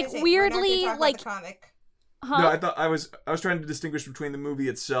 Like he's like weirdly like the comic. Huh? No, I thought I was trying to distinguish between the movie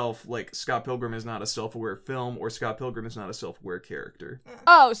itself, like Scott Pilgrim is not a self-aware film, or Scott Pilgrim is not a self-aware character.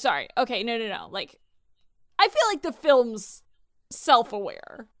 Oh, sorry. Okay, no. Like, I feel like the film's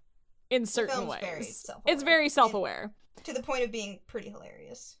self-aware in certain ways. Very self-aware. It's very self-aware. To the point of being pretty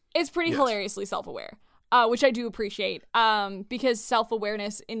hilarious. It's pretty hilariously self-aware, which I do appreciate, because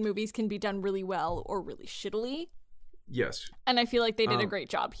self-awareness in movies can be done really well or really shittily. Yes. And I feel like they did a great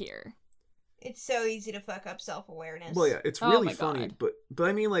job here. It's so easy to fuck up self-awareness. Well, yeah, it's really funny, God. but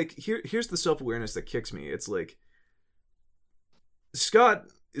I mean, like, here's the self-awareness that kicks me. It's like, Scott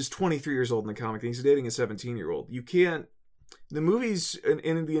is 23 years old in the comic, and he's dating a 17-year-old. You can't... The movies,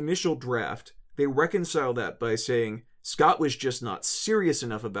 in the initial draft, they reconcile that by saying Scott was just not serious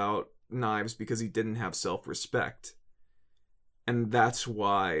enough about Knives because he didn't have self-respect. And that's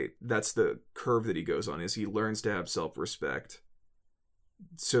the curve that he goes on, is he learns to have self-respect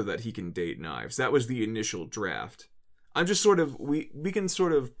so that he can date Knives. That was the initial draft. I'm just sort of... We can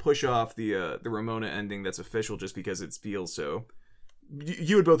sort of push off the Ramona ending that's official just because it feels so...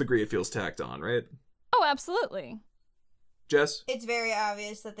 You would both agree it feels tacked on, right? Oh, absolutely. Jess? It's very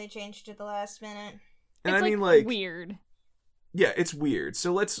obvious that they changed it the last minute. And it's I mean, like, weird. Yeah, it's weird.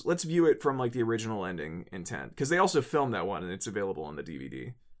 So let's view it from like the original ending intent, because they also filmed that one and it's available on the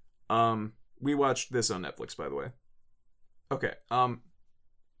DVD. We watched this on Netflix, by the way. Okay.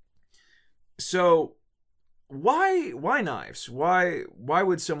 So why Knives? Why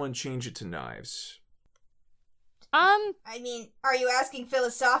would someone change it to Knives? I mean, are you asking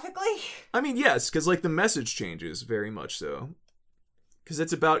philosophically? I mean, yes, because like the message changes very much so. Because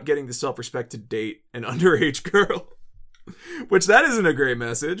it's about getting the self-respect to date an underage girl. Which that isn't a great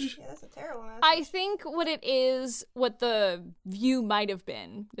message. Yeah, that's a terrible message. I think what the view might have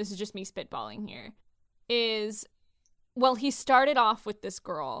been, this is just me spitballing here, is, well, he started off with this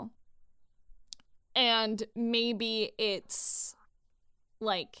girl, and maybe it's,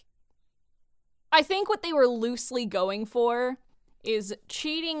 like, I think what they were loosely going for is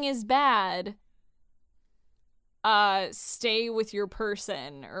cheating is bad, stay with your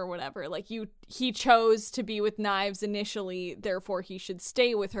person or whatever. Like, he chose to be with Knives initially, therefore he should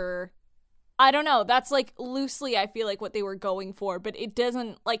stay with her. I don't know, that's like loosely I feel like what they were going for, but it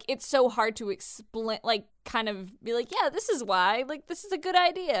doesn't, like, it's so hard to explain, like, kind of be like, yeah, this is why, like, this is a good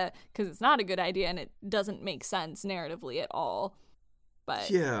idea, because it's not a good idea and it doesn't make sense narratively at all. But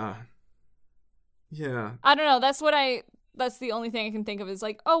yeah, I don't know, that's the only thing I can think of is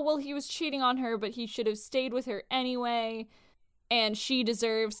like, oh, well, he was cheating on her, but he should have stayed with her anyway, and she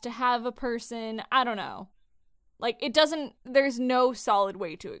deserves to have a person. I don't know. Like, there's no solid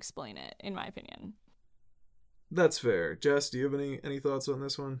way to explain it, in my opinion. That's fair. Jess, do you have any thoughts on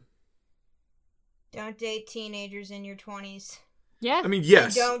this one? Don't date teenagers in your 20s. Yeah. I mean, yes.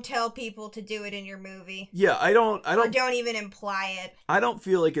 And don't tell people to do it in your movie. Yeah, I don't Or don't even imply it. I don't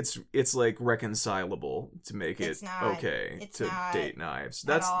feel like it's like reconcilable to make It's it not. okay It's to not date Knives. at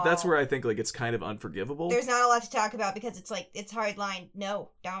That's all. where I think like it's kind of unforgivable. There's not a lot to talk about because it's like, it's hard line. No,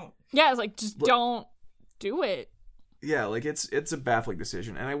 don't. Yeah, it's like, just don't do it. Yeah, like it's a baffling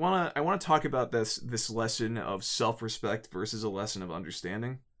decision, and I wanna talk about this lesson of self-respect versus a lesson of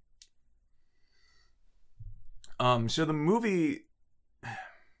understanding. So the movie.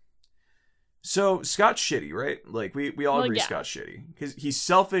 So Scott's shitty, right? Like we all agree Scott's shitty. He's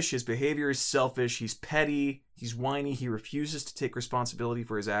selfish. His behavior is selfish. He's petty. He's whiny. He refuses to take responsibility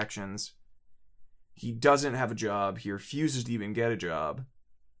for his actions. He doesn't have a job. He refuses to even get a job.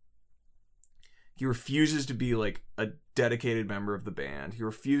 He refuses to be like a dedicated member of the band. He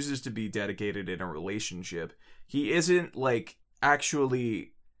refuses to be dedicated in a relationship. He isn't like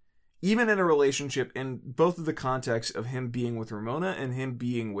actually, even in a relationship, in both of the contexts of him being with Ramona and him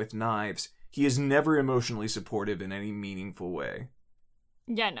being with Knives, he is never emotionally supportive in any meaningful way.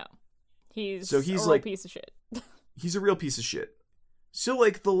 Yeah, no. He's a real piece of shit. He's a real piece of shit. So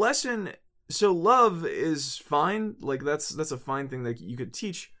like the lesson, so love is fine. Like that's a fine thing that you could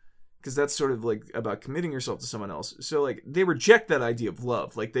teach, because that's sort of like about committing yourself to someone else. So like they reject that idea of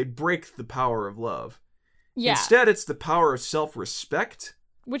love. Like they break the power of love. Yeah. Instead, it's the power of self-respect.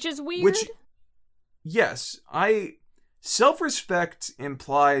 Which is weird. Yes, self-respect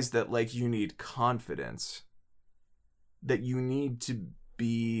implies that like you need confidence. That you need to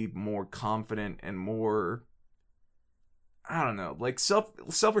be more confident and more, I don't know, like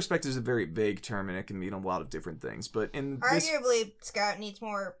self-respect is a very vague term and it can mean a lot of different things, but arguably Scott needs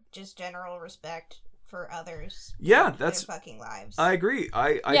more just general respect for others. Yeah, that's their fucking lives. I agree.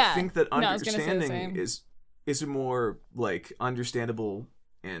 I think that understanding is a more like understandable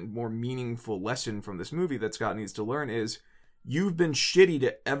and more meaningful lesson from this movie that Scott needs to learn is you've been shitty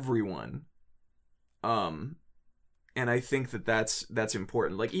to everyone. And I think that's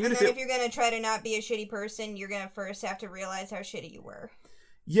important. Like even if you're gonna try to not be a shitty person, you're gonna first have to realize how shitty you were.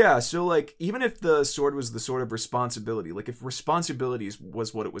 Yeah, so like even if the sword was the sword of responsibility, like if responsibilities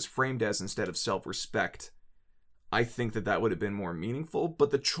was what it was framed as instead of self-respect, I think that would have been more meaningful.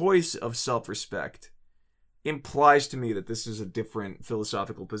 But the choice of self-respect implies to me that this is a different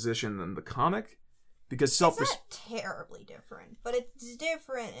philosophical position than the comic, because it's not terribly different, but it's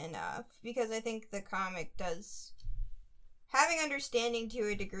different enough because I think the comic does having understanding to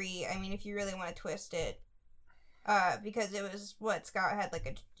a degree. I mean, if you really want to twist it, because it was what Scott had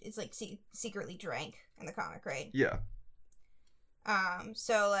it's like secretly drank in the comic, right? Yeah.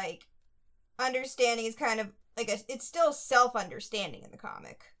 So like understanding is kind of like it's still self-understanding in the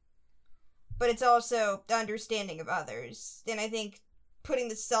comic. But it's also the understanding of others. And I think putting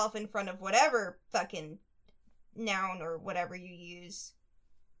the self in front of whatever fucking noun or whatever you use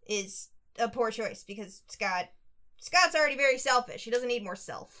is a poor choice because Scott's already very selfish. He doesn't need more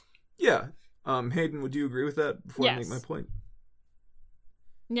self. Yeah. Hayden, would you agree with that before I make my point?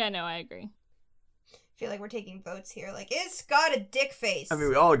 Yeah, no, I agree. I feel like we're taking votes here. Like, is Scott a dick face? I mean,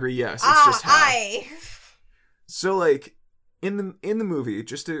 we all agree yes. It's just how. So, like, in the movie,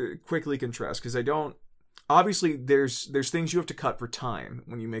 just to quickly contrast, because I don't... Obviously, there's things you have to cut for time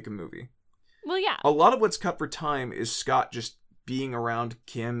when you make a movie. Well, yeah. A lot of what's cut for time is Scott just being around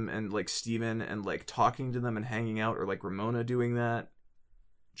Kim and, like, Steven and, like, talking to them and hanging out, or, like, Ramona doing that.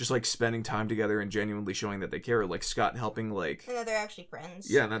 Just, like, spending time together and genuinely showing that they care. Like, Scott helping, like... And that they're actually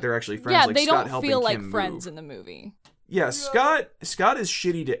friends. Yeah, and that they're actually friends. Yeah, like, they Scott don't feel like Kim friends move. in the movie. Yeah, Scott is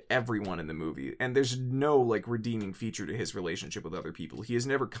shitty to everyone in the movie, and there's no, like, redeeming feature to his relationship with other people. He is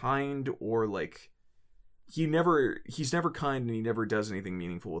never kind or, like... He's never kind, and he never does anything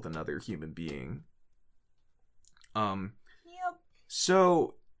meaningful with another human being. Yep.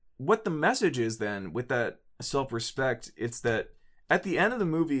 So, what the message is, then, with that self-respect, it's that at the end of the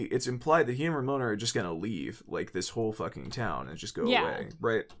movie, it's implied that he and Ramona are just gonna leave, like, this whole fucking town and just go away,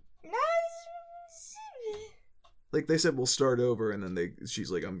 right? Like, they said, we'll start over, and then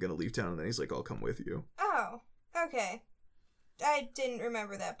she's like, I'm gonna leave town, and then he's like, I'll come with you. Oh, okay. I didn't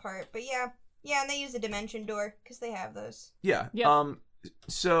remember that part, but yeah. Yeah, and they use a dimension door, because they have those. Yeah. Yep.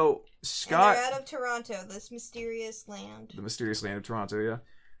 So, Scott... And they're out of Toronto, this mysterious land. The mysterious land of Toronto, yeah.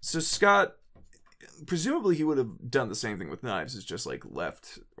 So, Scott... Presumably, he would have done the same thing with Knives, is just, like,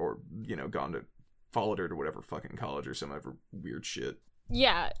 left, or, you know, followed her to whatever fucking college or some other weird shit.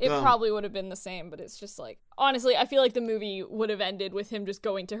 Yeah, it probably would have been the same, but it's just like... Honestly, I feel like the movie would have ended with him just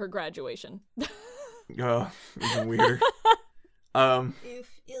going to her graduation. Oh, even weirder.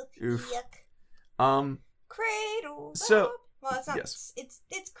 Oof. Cradle. So... Well, it's not... Yes.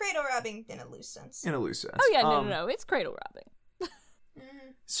 It's cradle robbing in a loose sense. In a loose sense. Oh yeah, no. It's cradle robbing.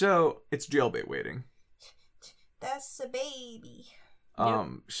 Mm-hmm. So, it's jailbait waiting. That's a baby.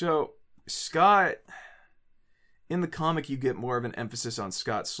 So, Scott... In the comic, you get more of an emphasis on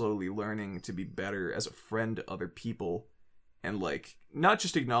Scott slowly learning to be better as a friend to other people. And, like, not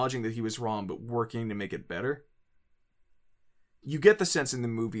just acknowledging that he was wrong, but working to make it better. You get the sense in the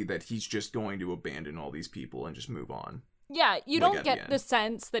movie that he's just going to abandon all these people and just move on. Yeah, you Like, don't at get the end. the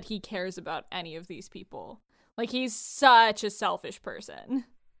sense that he cares about any of these people. Like, he's such a selfish person.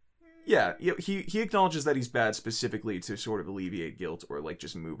 Yeah, he acknowledges that he's bad specifically to sort of alleviate guilt or like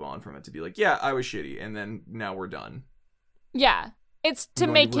just move on from it, to be like, yeah, I was shitty, and then now we're done. Yeah. It's to I'm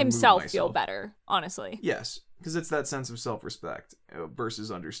going make to remove himself feel myself. better, honestly. Yes, because it's that sense of self-respect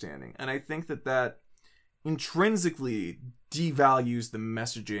versus understanding. And I think that intrinsically devalues the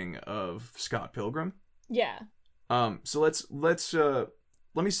messaging of Scott Pilgrim. Yeah. So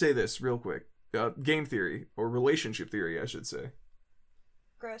let me say this real quick. Game theory, or relationship theory, I should say.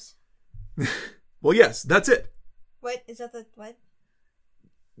 Gross. Well, yes, that's it. What is that? The what?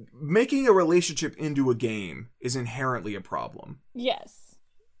 Making a relationship into a game is inherently a problem. Yes.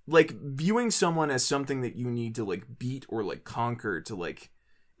 Like, viewing someone as something that you need to, like, beat or, like, conquer to, like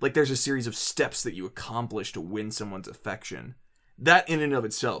there's a series of steps that you accomplish to win someone's affection. That, in and of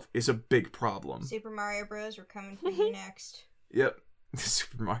itself, is a big problem. Super Mario Bros. We're coming for you next. Yep.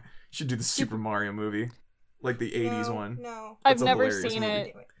 Super Mario. Should do the Super Mario movie. Like the 80s No, one. No. I've It's a never hilarious seen movie.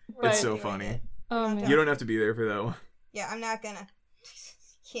 it. We're It's not so doing funny. it. Oh, No. You don't have to be there for that one. Yeah, I'm not gonna.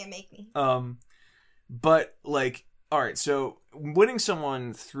 Can't make me. But, like, alright, so winning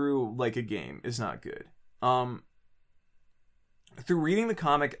someone through, like, a game is not good. Through reading the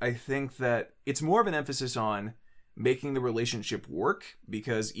comic, I think that it's more of an emphasis on making the relationship work,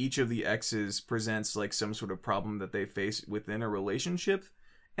 because each of the exes presents, like, some sort of problem that they face within a relationship.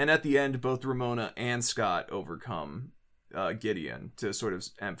 And at the end, both Ramona and Scott overcome Gideon to sort of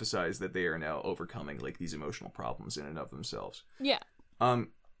emphasize that they are now overcoming, like, these emotional problems in and of themselves. Yeah.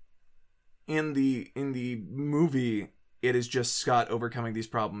 In the movie, it is just Scott overcoming these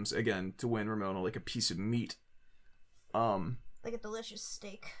problems again to win Ramona like a piece of meat, Like a delicious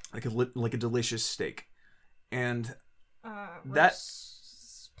steak. like a delicious steak. And that-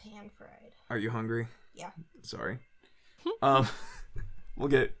 Roast pan fried. are you hungry? Yeah. Sorry.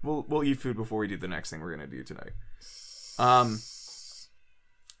 We'll eat food before we do the next thing we're gonna do tonight.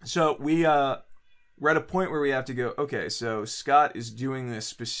 So we're at a point where we have to go, okay, so Scott is doing this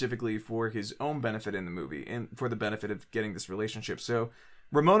specifically for his own benefit in the movie, and for the benefit of getting this relationship. So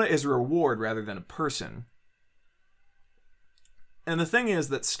Ramona is a reward rather than a person. And the thing is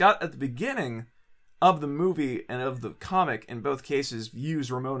that Scott, at the beginning of the movie and of the comic, in both cases,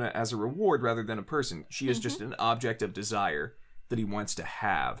 views Ramona as a reward rather than a person. She is just an object of desire that he wants to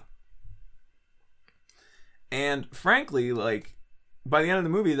have. And frankly, like, by the end of the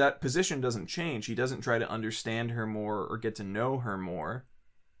movie, that position doesn't change. He doesn't try to understand her more or get to know her more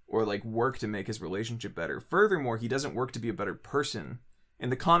or, like, work to make his relationship better. Furthermore, he doesn't work to be a better person. In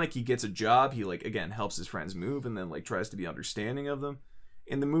the comic, he gets a job. He, like, again, helps his friends move and then, like, tries to be understanding of them.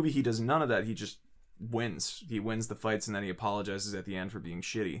 In the movie, he does none of that. He just wins. He wins the fights and then he apologizes at the end for being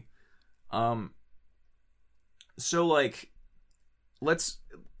shitty. So, like,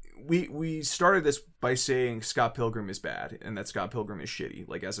 we started this by saying Scott Pilgrim is bad and that Scott Pilgrim is shitty,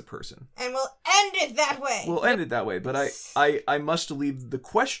 like, as a person. And we'll end it that way. We'll end it that way, but I must leave the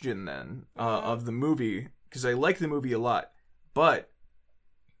question then of the movie, because I like the movie a lot, but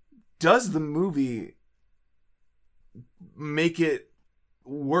does the movie make it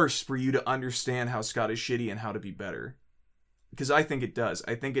worse for you to understand how Scott is shitty and how to be better? Because I think it does.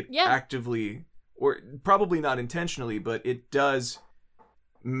 I think it actively, or probably not intentionally, but it does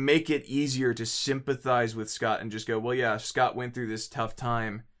make it easier to sympathize with Scott and just go, well, yeah, Scott went through this tough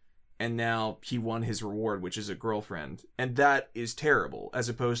time and now he won his reward, which is a girlfriend. And that is terrible, as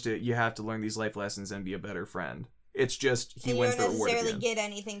opposed to you have to learn these life lessons and be a better friend. It's just he wins the reward. You don't reward at the necessarily end. get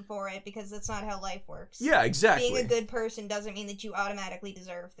anything for it, because that's not how life works. Yeah, exactly. Being a good person doesn't mean that you automatically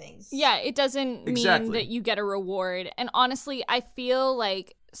deserve things. Yeah, it doesn't mean Exactly. that you get a reward. And honestly, I feel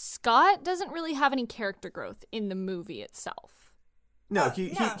like Scott doesn't really have any character growth in the movie itself. No, No,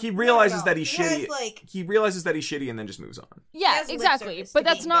 he not realizes at all. that he's He has, shitty. like- He realizes that he's shitty and then just moves on. Yeah, has lip exactly. service But to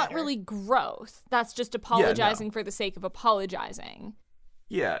that's being not better. really growth. That's just apologizing for the sake of apologizing.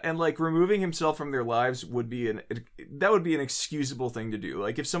 Yeah, and, like, removing himself from their lives would be an excusable thing to do.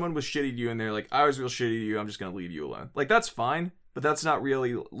 Like, if someone was shitty to you and they're like, I was real shitty to you, I'm just gonna leave you alone. Like, that's fine, but that's not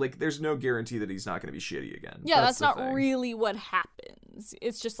really, like, there's no guarantee that he's not gonna be shitty again. Yeah, that's the not thing. really what happens.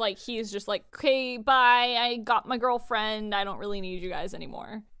 It's just like, he's just like, okay, bye, I got my girlfriend, I don't really need you guys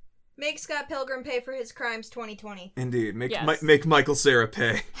anymore. Make Scott Pilgrim pay for his crimes 2020. Indeed. Make Yes. make Michael Cera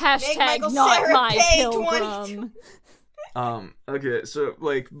pay. Hashtag Michael not Cera my pay pilgrim. Okay, so,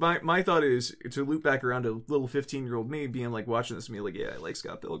 like, my thought is to loop back around to little 15-year-old me being, like, watching this and be like, yeah, I like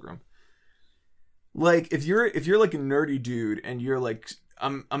Scott Pilgrim. Like, if you're like a nerdy dude and you're like,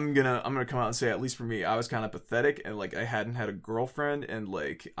 I'm gonna come out and say, at least for me, I was kind of pathetic, and like I hadn't had a girlfriend, and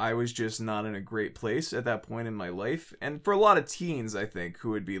like I was just not in a great place at that point in my life. And for a lot of teens, I think, who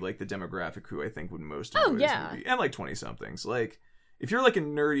would be like the demographic who I think would most enjoy this movie, and like 20-somethings, like if you're like a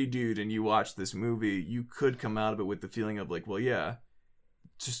nerdy dude and you watch this movie, you could come out of it with the feeling of like, well, yeah,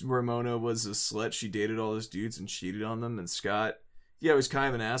 just Ramona was a slut. She dated all those dudes and cheated on them, and Scott, yeah, he was kind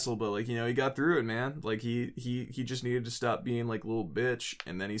of an asshole, but like, you know, he got through it, man. Like he just needed to stop being like a little bitch,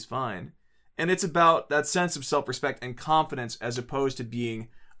 and then he's fine. And it's about that sense of self-respect and confidence as opposed to being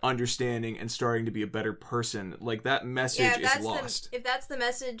understanding and starting to be a better person. Like that message is lost. If that's the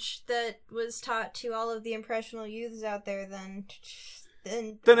message that was taught to all of the impressionable youths out there, then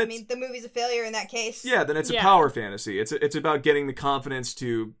I mean, the movie's a failure in that case. Yeah, then it's a power fantasy. It's about getting the confidence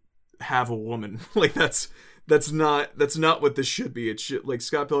to have a woman. Like that's not what this should be. It should, like,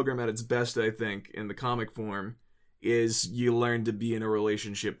 Scott Pilgrim at its best, I think, in the comic form, is you learn to be in a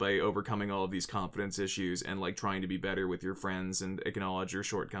relationship by overcoming all of these confidence issues and like trying to be better with your friends and acknowledge your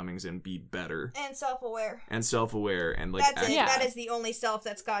shortcomings and be better. And self-aware. And like that's it. That is the only self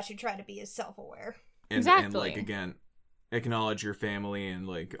that Scott should try to be, is self-aware. Exactly. And like, again, acknowledge your family and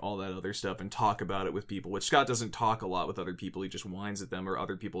like all that other stuff and talk about it with people, which Scott doesn't talk a lot with other people. He just whines at them, or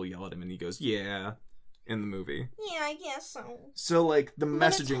other people yell at him and he goes, yeah, in the movie. Yeah, I guess so. So like the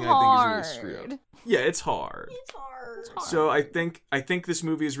messaging I think is really screwed up. Yeah, it's hard. It's hard. So I think this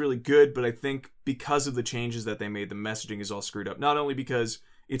movie is really good, but I think because of the changes that they made, the messaging is all screwed up. Not only because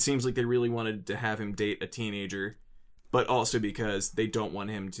it seems like they really wanted to have him date a teenager, but also because they don't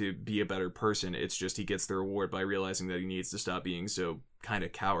want him to be a better person. It's just he gets the reward by realizing that he needs to stop being so kind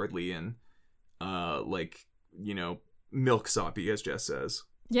of cowardly and like, you know, milksoppy, as Jess says.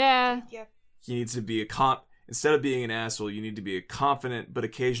 Yeah. He needs to be instead of being an asshole, you need to be a confident but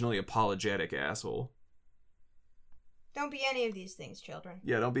occasionally apologetic asshole. Don't be any of these things, children.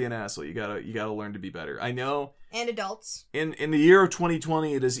 Yeah, don't be an asshole. You gotta learn to be better. I know. And adults. In the year of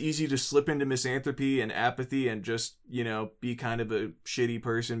 2020, it is easy to slip into misanthropy and apathy and just, you know, be kind of a shitty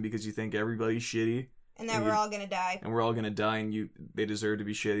person because you think everybody's shitty. And that we're all gonna die. And we're all gonna die, and they deserve to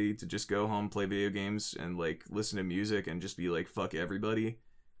be shitty, to just go home, play video games, and like listen to music and just be like, fuck everybody.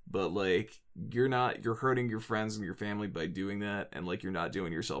 But like, you're hurting your friends and your family by doing that, and like you're not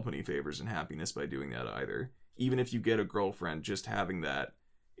doing yourself any favors and happiness by doing that either. Even if you get a girlfriend, just having that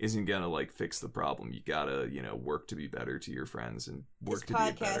isn't gonna like fix the problem. You gotta, you know, work to be better to your friends and work to be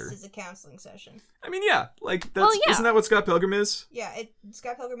better. This podcast is a counseling session. I mean, yeah, like that's isn't that what Scott Pilgrim is? Yeah,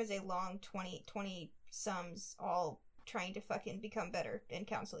 Scott Pilgrim is a long 20 sums all trying to fucking become better and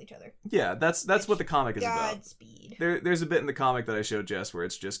counsel each other. Yeah, that's what the comic is about. Godspeed. There's a bit in the comic that I showed Jess where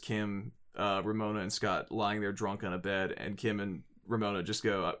it's just Kim, Ramona, and Scott lying there drunk on a bed, and Kim and Ramona just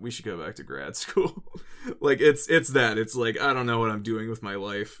go, we should go back to grad school. Like, it's that. It's like, I don't know what I'm doing with my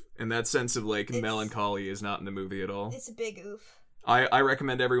life. And that sense of, like, melancholy is not in the movie at all. It's a big oof. I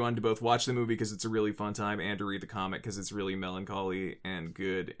recommend everyone to both watch the movie because it's a really fun time and to read the comic because it's really melancholy and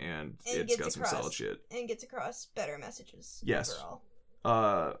good and it's got some solid shit. And gets across better messages. Yes.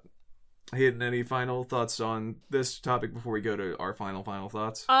 Overall. Hayden, any final thoughts on this topic before we go to our final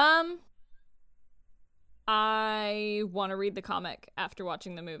thoughts? I want to read the comic after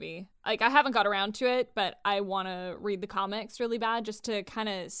watching the movie. Like, I haven't got around to it, but I want to read the comics really bad just to kind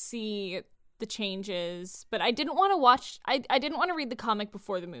of see the changes. But I didn't want to watch... I didn't want to read the comic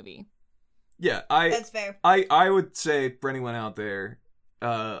before the movie. Yeah, that's fair. I would say for anyone out there,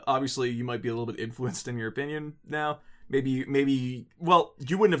 obviously you might be a little bit influenced in your opinion now. Maybe, well,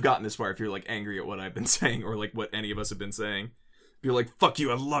 you wouldn't have gotten this far if you're, like, angry at what I've been saying or, like, what any of us have been saying. You're like, fuck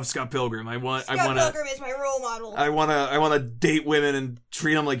you, I love Scott Pilgrim. Scott Pilgrim is my role model. I wanna date women and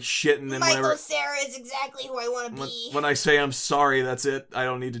treat them like shit, and then Michael Cera is exactly who I want to be. When I say I'm sorry, that's it. I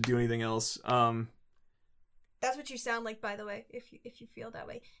don't need to do anything else. That's what you sound like, by the way, if you feel that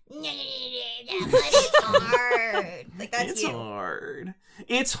way. But it's hard. Like, that's it's you. Hard.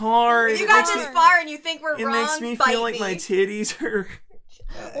 It's hard. You got this far and you think we're wrong. It makes me feel like my titties are...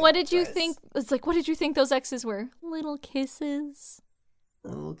 What did you think? It's like, what did you think those X's were? Little kisses.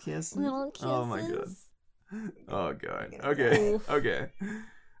 Little kisses. Little kisses. Oh my god. Oh god. Okay. Okay.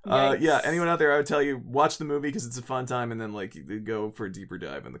 Yikes. Yeah. Anyone out there? I would tell you watch the movie because it's a fun time, and then like go for a deeper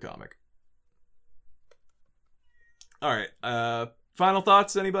dive in the comic. All right. Final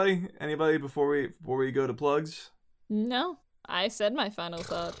thoughts? Anybody? Anybody before we go to plugs? No, I said my final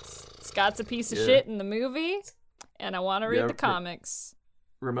thoughts. Scott's a piece of shit in the movie, and I want to read the comics.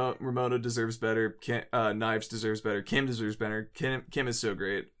 Ramona deserves better. Knives deserves better. Kim deserves better. Kim is so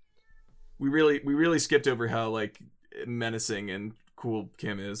great. We really skipped over how like menacing and cool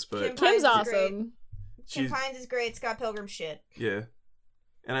Kim is, but Kim's awesome. Kim Pines is great. Scott Pilgrim shit. Yeah.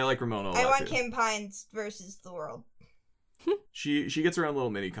 And I like Ramona a lot, I want too. Kim Pines versus the world. She gets her own little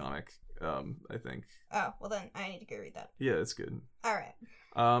mini comic, I think. Oh, well then, I need to go read that. Yeah, it's good. Alright.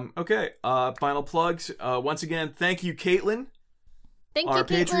 Okay, final plugs. Once again, thank you, Caitlin. Thank Our you,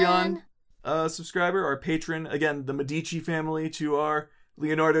 Caitlin. Patreon subscriber, our patron, again, the Medici family to our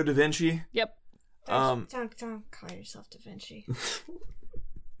Leonardo da Vinci. Yep. Don't call yourself Da Vinci.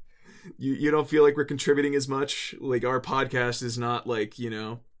 You don't feel like we're contributing as much? Like, our podcast is not like,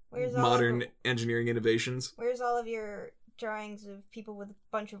 Where's all modern of, engineering innovations. Where's all of your drawings of people with a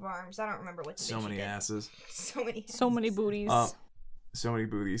bunch of arms? I don't remember what Da So Vinci many did. asses. So many. So many booties. So many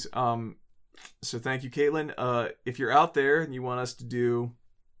booties. So thank you, Caitlin. If you're out there and you want us to do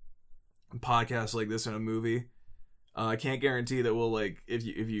a podcast like this in a movie, I can't guarantee that we'll like if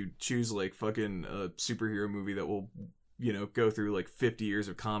you choose like fucking a superhero movie that will go through like 50 years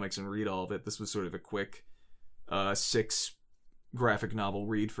of comics and read all of it. This was sort of a quick 6 graphic novel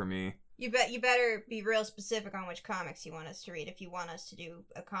read for me. You better be real specific on which comics you want us to read if you want us to do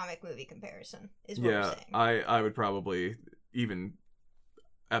a comic movie comparison. Is what we're saying. I would probably even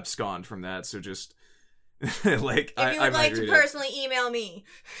abscond from that. So just like if you would like to personally email me,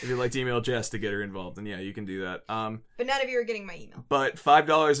 if you'd like to email Jess to get her involved, then yeah, you can do that. But none of you are getting my email. But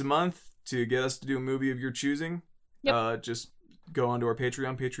 $5 a month to get us to do a movie of your choosing. Yep. Just go onto our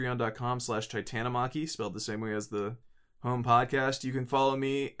Patreon, patreon.com/Titanomachy, spelled the same way as the home podcast. You can follow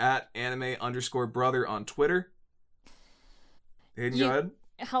me at anime_brother on Twitter. Hayden, go ahead.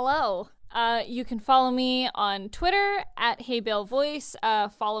 Hello. You can follow me on Twitter at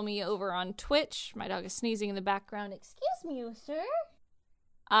HeyBaleVoice. Follow me over on Twitch. My dog is sneezing in the background. Excuse me, sir.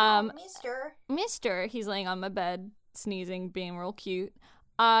 Mister. He's laying on my bed, sneezing, being real cute.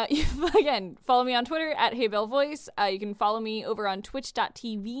 Again, follow me on Twitter at HeyBaleVoice. You can follow me over on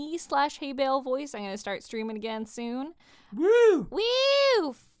twitch.tv/HeyBaleVoice. I'm going to start streaming again soon. Woo!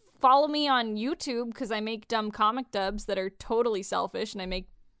 Woo! Follow me on YouTube because I make dumb comic dubs that are totally selfish, and I make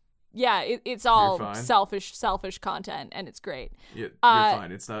it's all selfish content, and it's great. Yeah, you're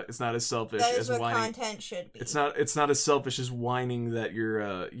fine. It's not as selfish that as is what whining. Content should be. It's not as selfish as whining that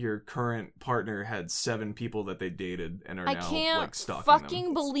your current partner had 7 people that they dated and are I now can't like stalking fucking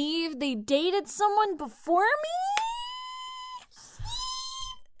them. believe they dated someone before me.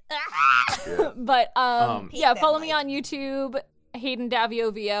 But follow me on YouTube, Hayden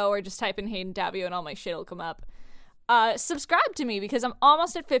Davio VO, or just type in Hayden Davio and all my shit will come up. Subscribe to me because I'm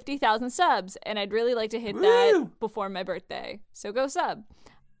almost at 50,000 subs, and I'd really like to hit that before my birthday. So go sub.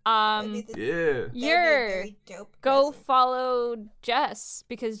 Very dope Go present. follow Jess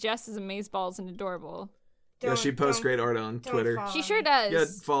because Jess is amazeballs and adorable. She posts great art on Twitter. She sure does. Yeah,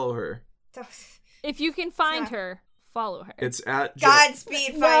 follow her. If you can find her, follow her. It's at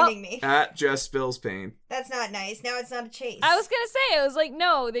Godspeed finding me. At Jess Spills Pain. That's not nice. Now it's not a chase. I was gonna say, I was like,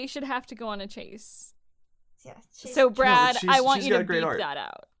 no, they should have to go on a chase. Yeah. So Brad, I want she's you to got great beep art. that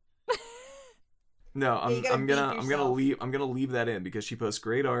out. No, you gotta I'm beep gonna yourself. leave that in because she posts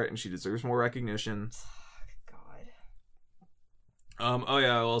great art and she deserves more recognition. God.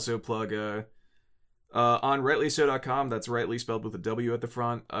 I'll also plug on rightlyso.com, that's rightly spelled with a W at the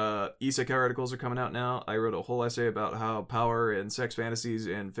front. Isekai articles are coming out now. I wrote a whole essay about how power and sex fantasies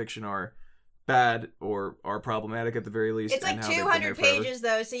in fiction are bad or are problematic at the very least. It's like and how they've been there 200 forever. pages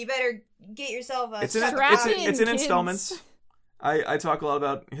though, so you better get yourself a. It's in Kids. installments. I talk a lot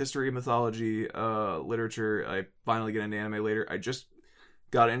about history, mythology, literature. I finally get into anime later. I just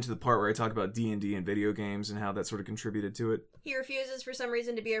got into the part where I talk about D&D and video games and how that sort of contributed to it. He refuses for some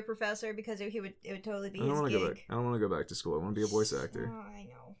reason to be a professor because it would totally be I don't his want to go gig. back. I don't want to go back to school. I want to be a voice actor. Oh, I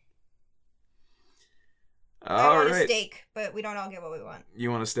know. All I want a right. steak, but we don't all get what we want. You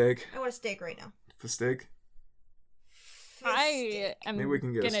want a steak? I want a steak right now. A steak? I am Maybe we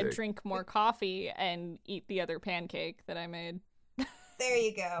can get a gonna steak. drink more coffee and eat the other pancake that I made. There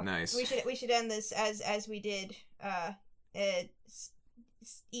you go. Nice. We should end this as we did.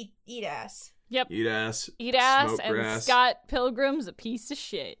 Eat ass. Yep. Eat ass. Eat ass, smoke and grass. Scott Pilgrim's a piece of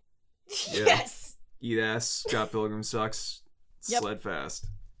shit. Yeah. Yes. Eat ass. Scott Pilgrim sucks. Yep. Sled fast.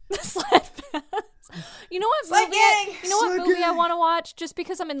 Sled fast. You know what Sled movie? gang! You know what Sled movie I gang! want to watch just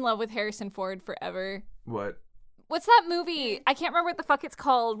because I'm in love with Harrison Ford forever. What? What's that movie? I can't remember what the fuck it's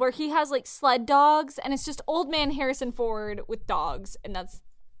called, where he has like sled dogs, and it's just old man Harrison Ford with dogs, and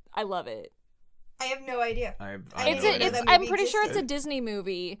I love it. I have no idea. I have It's no a, idea. it's. That I'm movie pretty sure it's a existed. Disney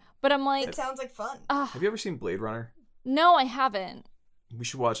movie, but I'm like, It sounds like fun. Have you ever seen Blade Runner? no, I haven't. We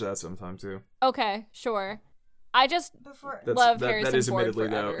should watch that sometime too. Okay, sure. I just Before Love that Harrison is Ford admittedly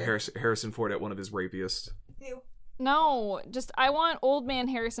though forever. Harrison Ford at one of his rapiest. you. no, just I want old man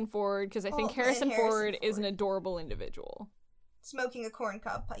Harrison Ford because I think Old man Harrison Harrison Ford is an Ford. adorable individual. smoking a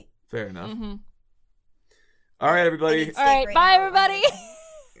corncob pipe. Fair enough. Mm-hmm. All right, everybody. Steak All right, right bye, now. everybody.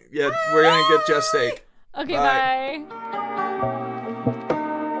 Yeah, we're gonna get Jess steak. Okay, Bye. bye.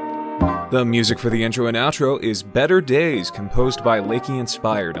 The music for the intro and outro is Better Days, composed by Lakey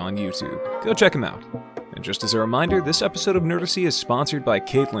Inspired on YouTube. Go check him out. And just as a reminder, this episode of Nerdacy is sponsored by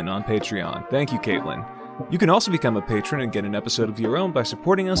Caitlin on Patreon. Thank you, Caitlin. You can also become a patron and get an episode of your own by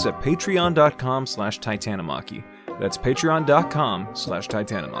supporting us at patreon.com/Titanomachy. That's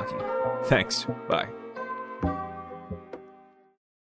patreon.com/Titanomachy. Thanks. Bye.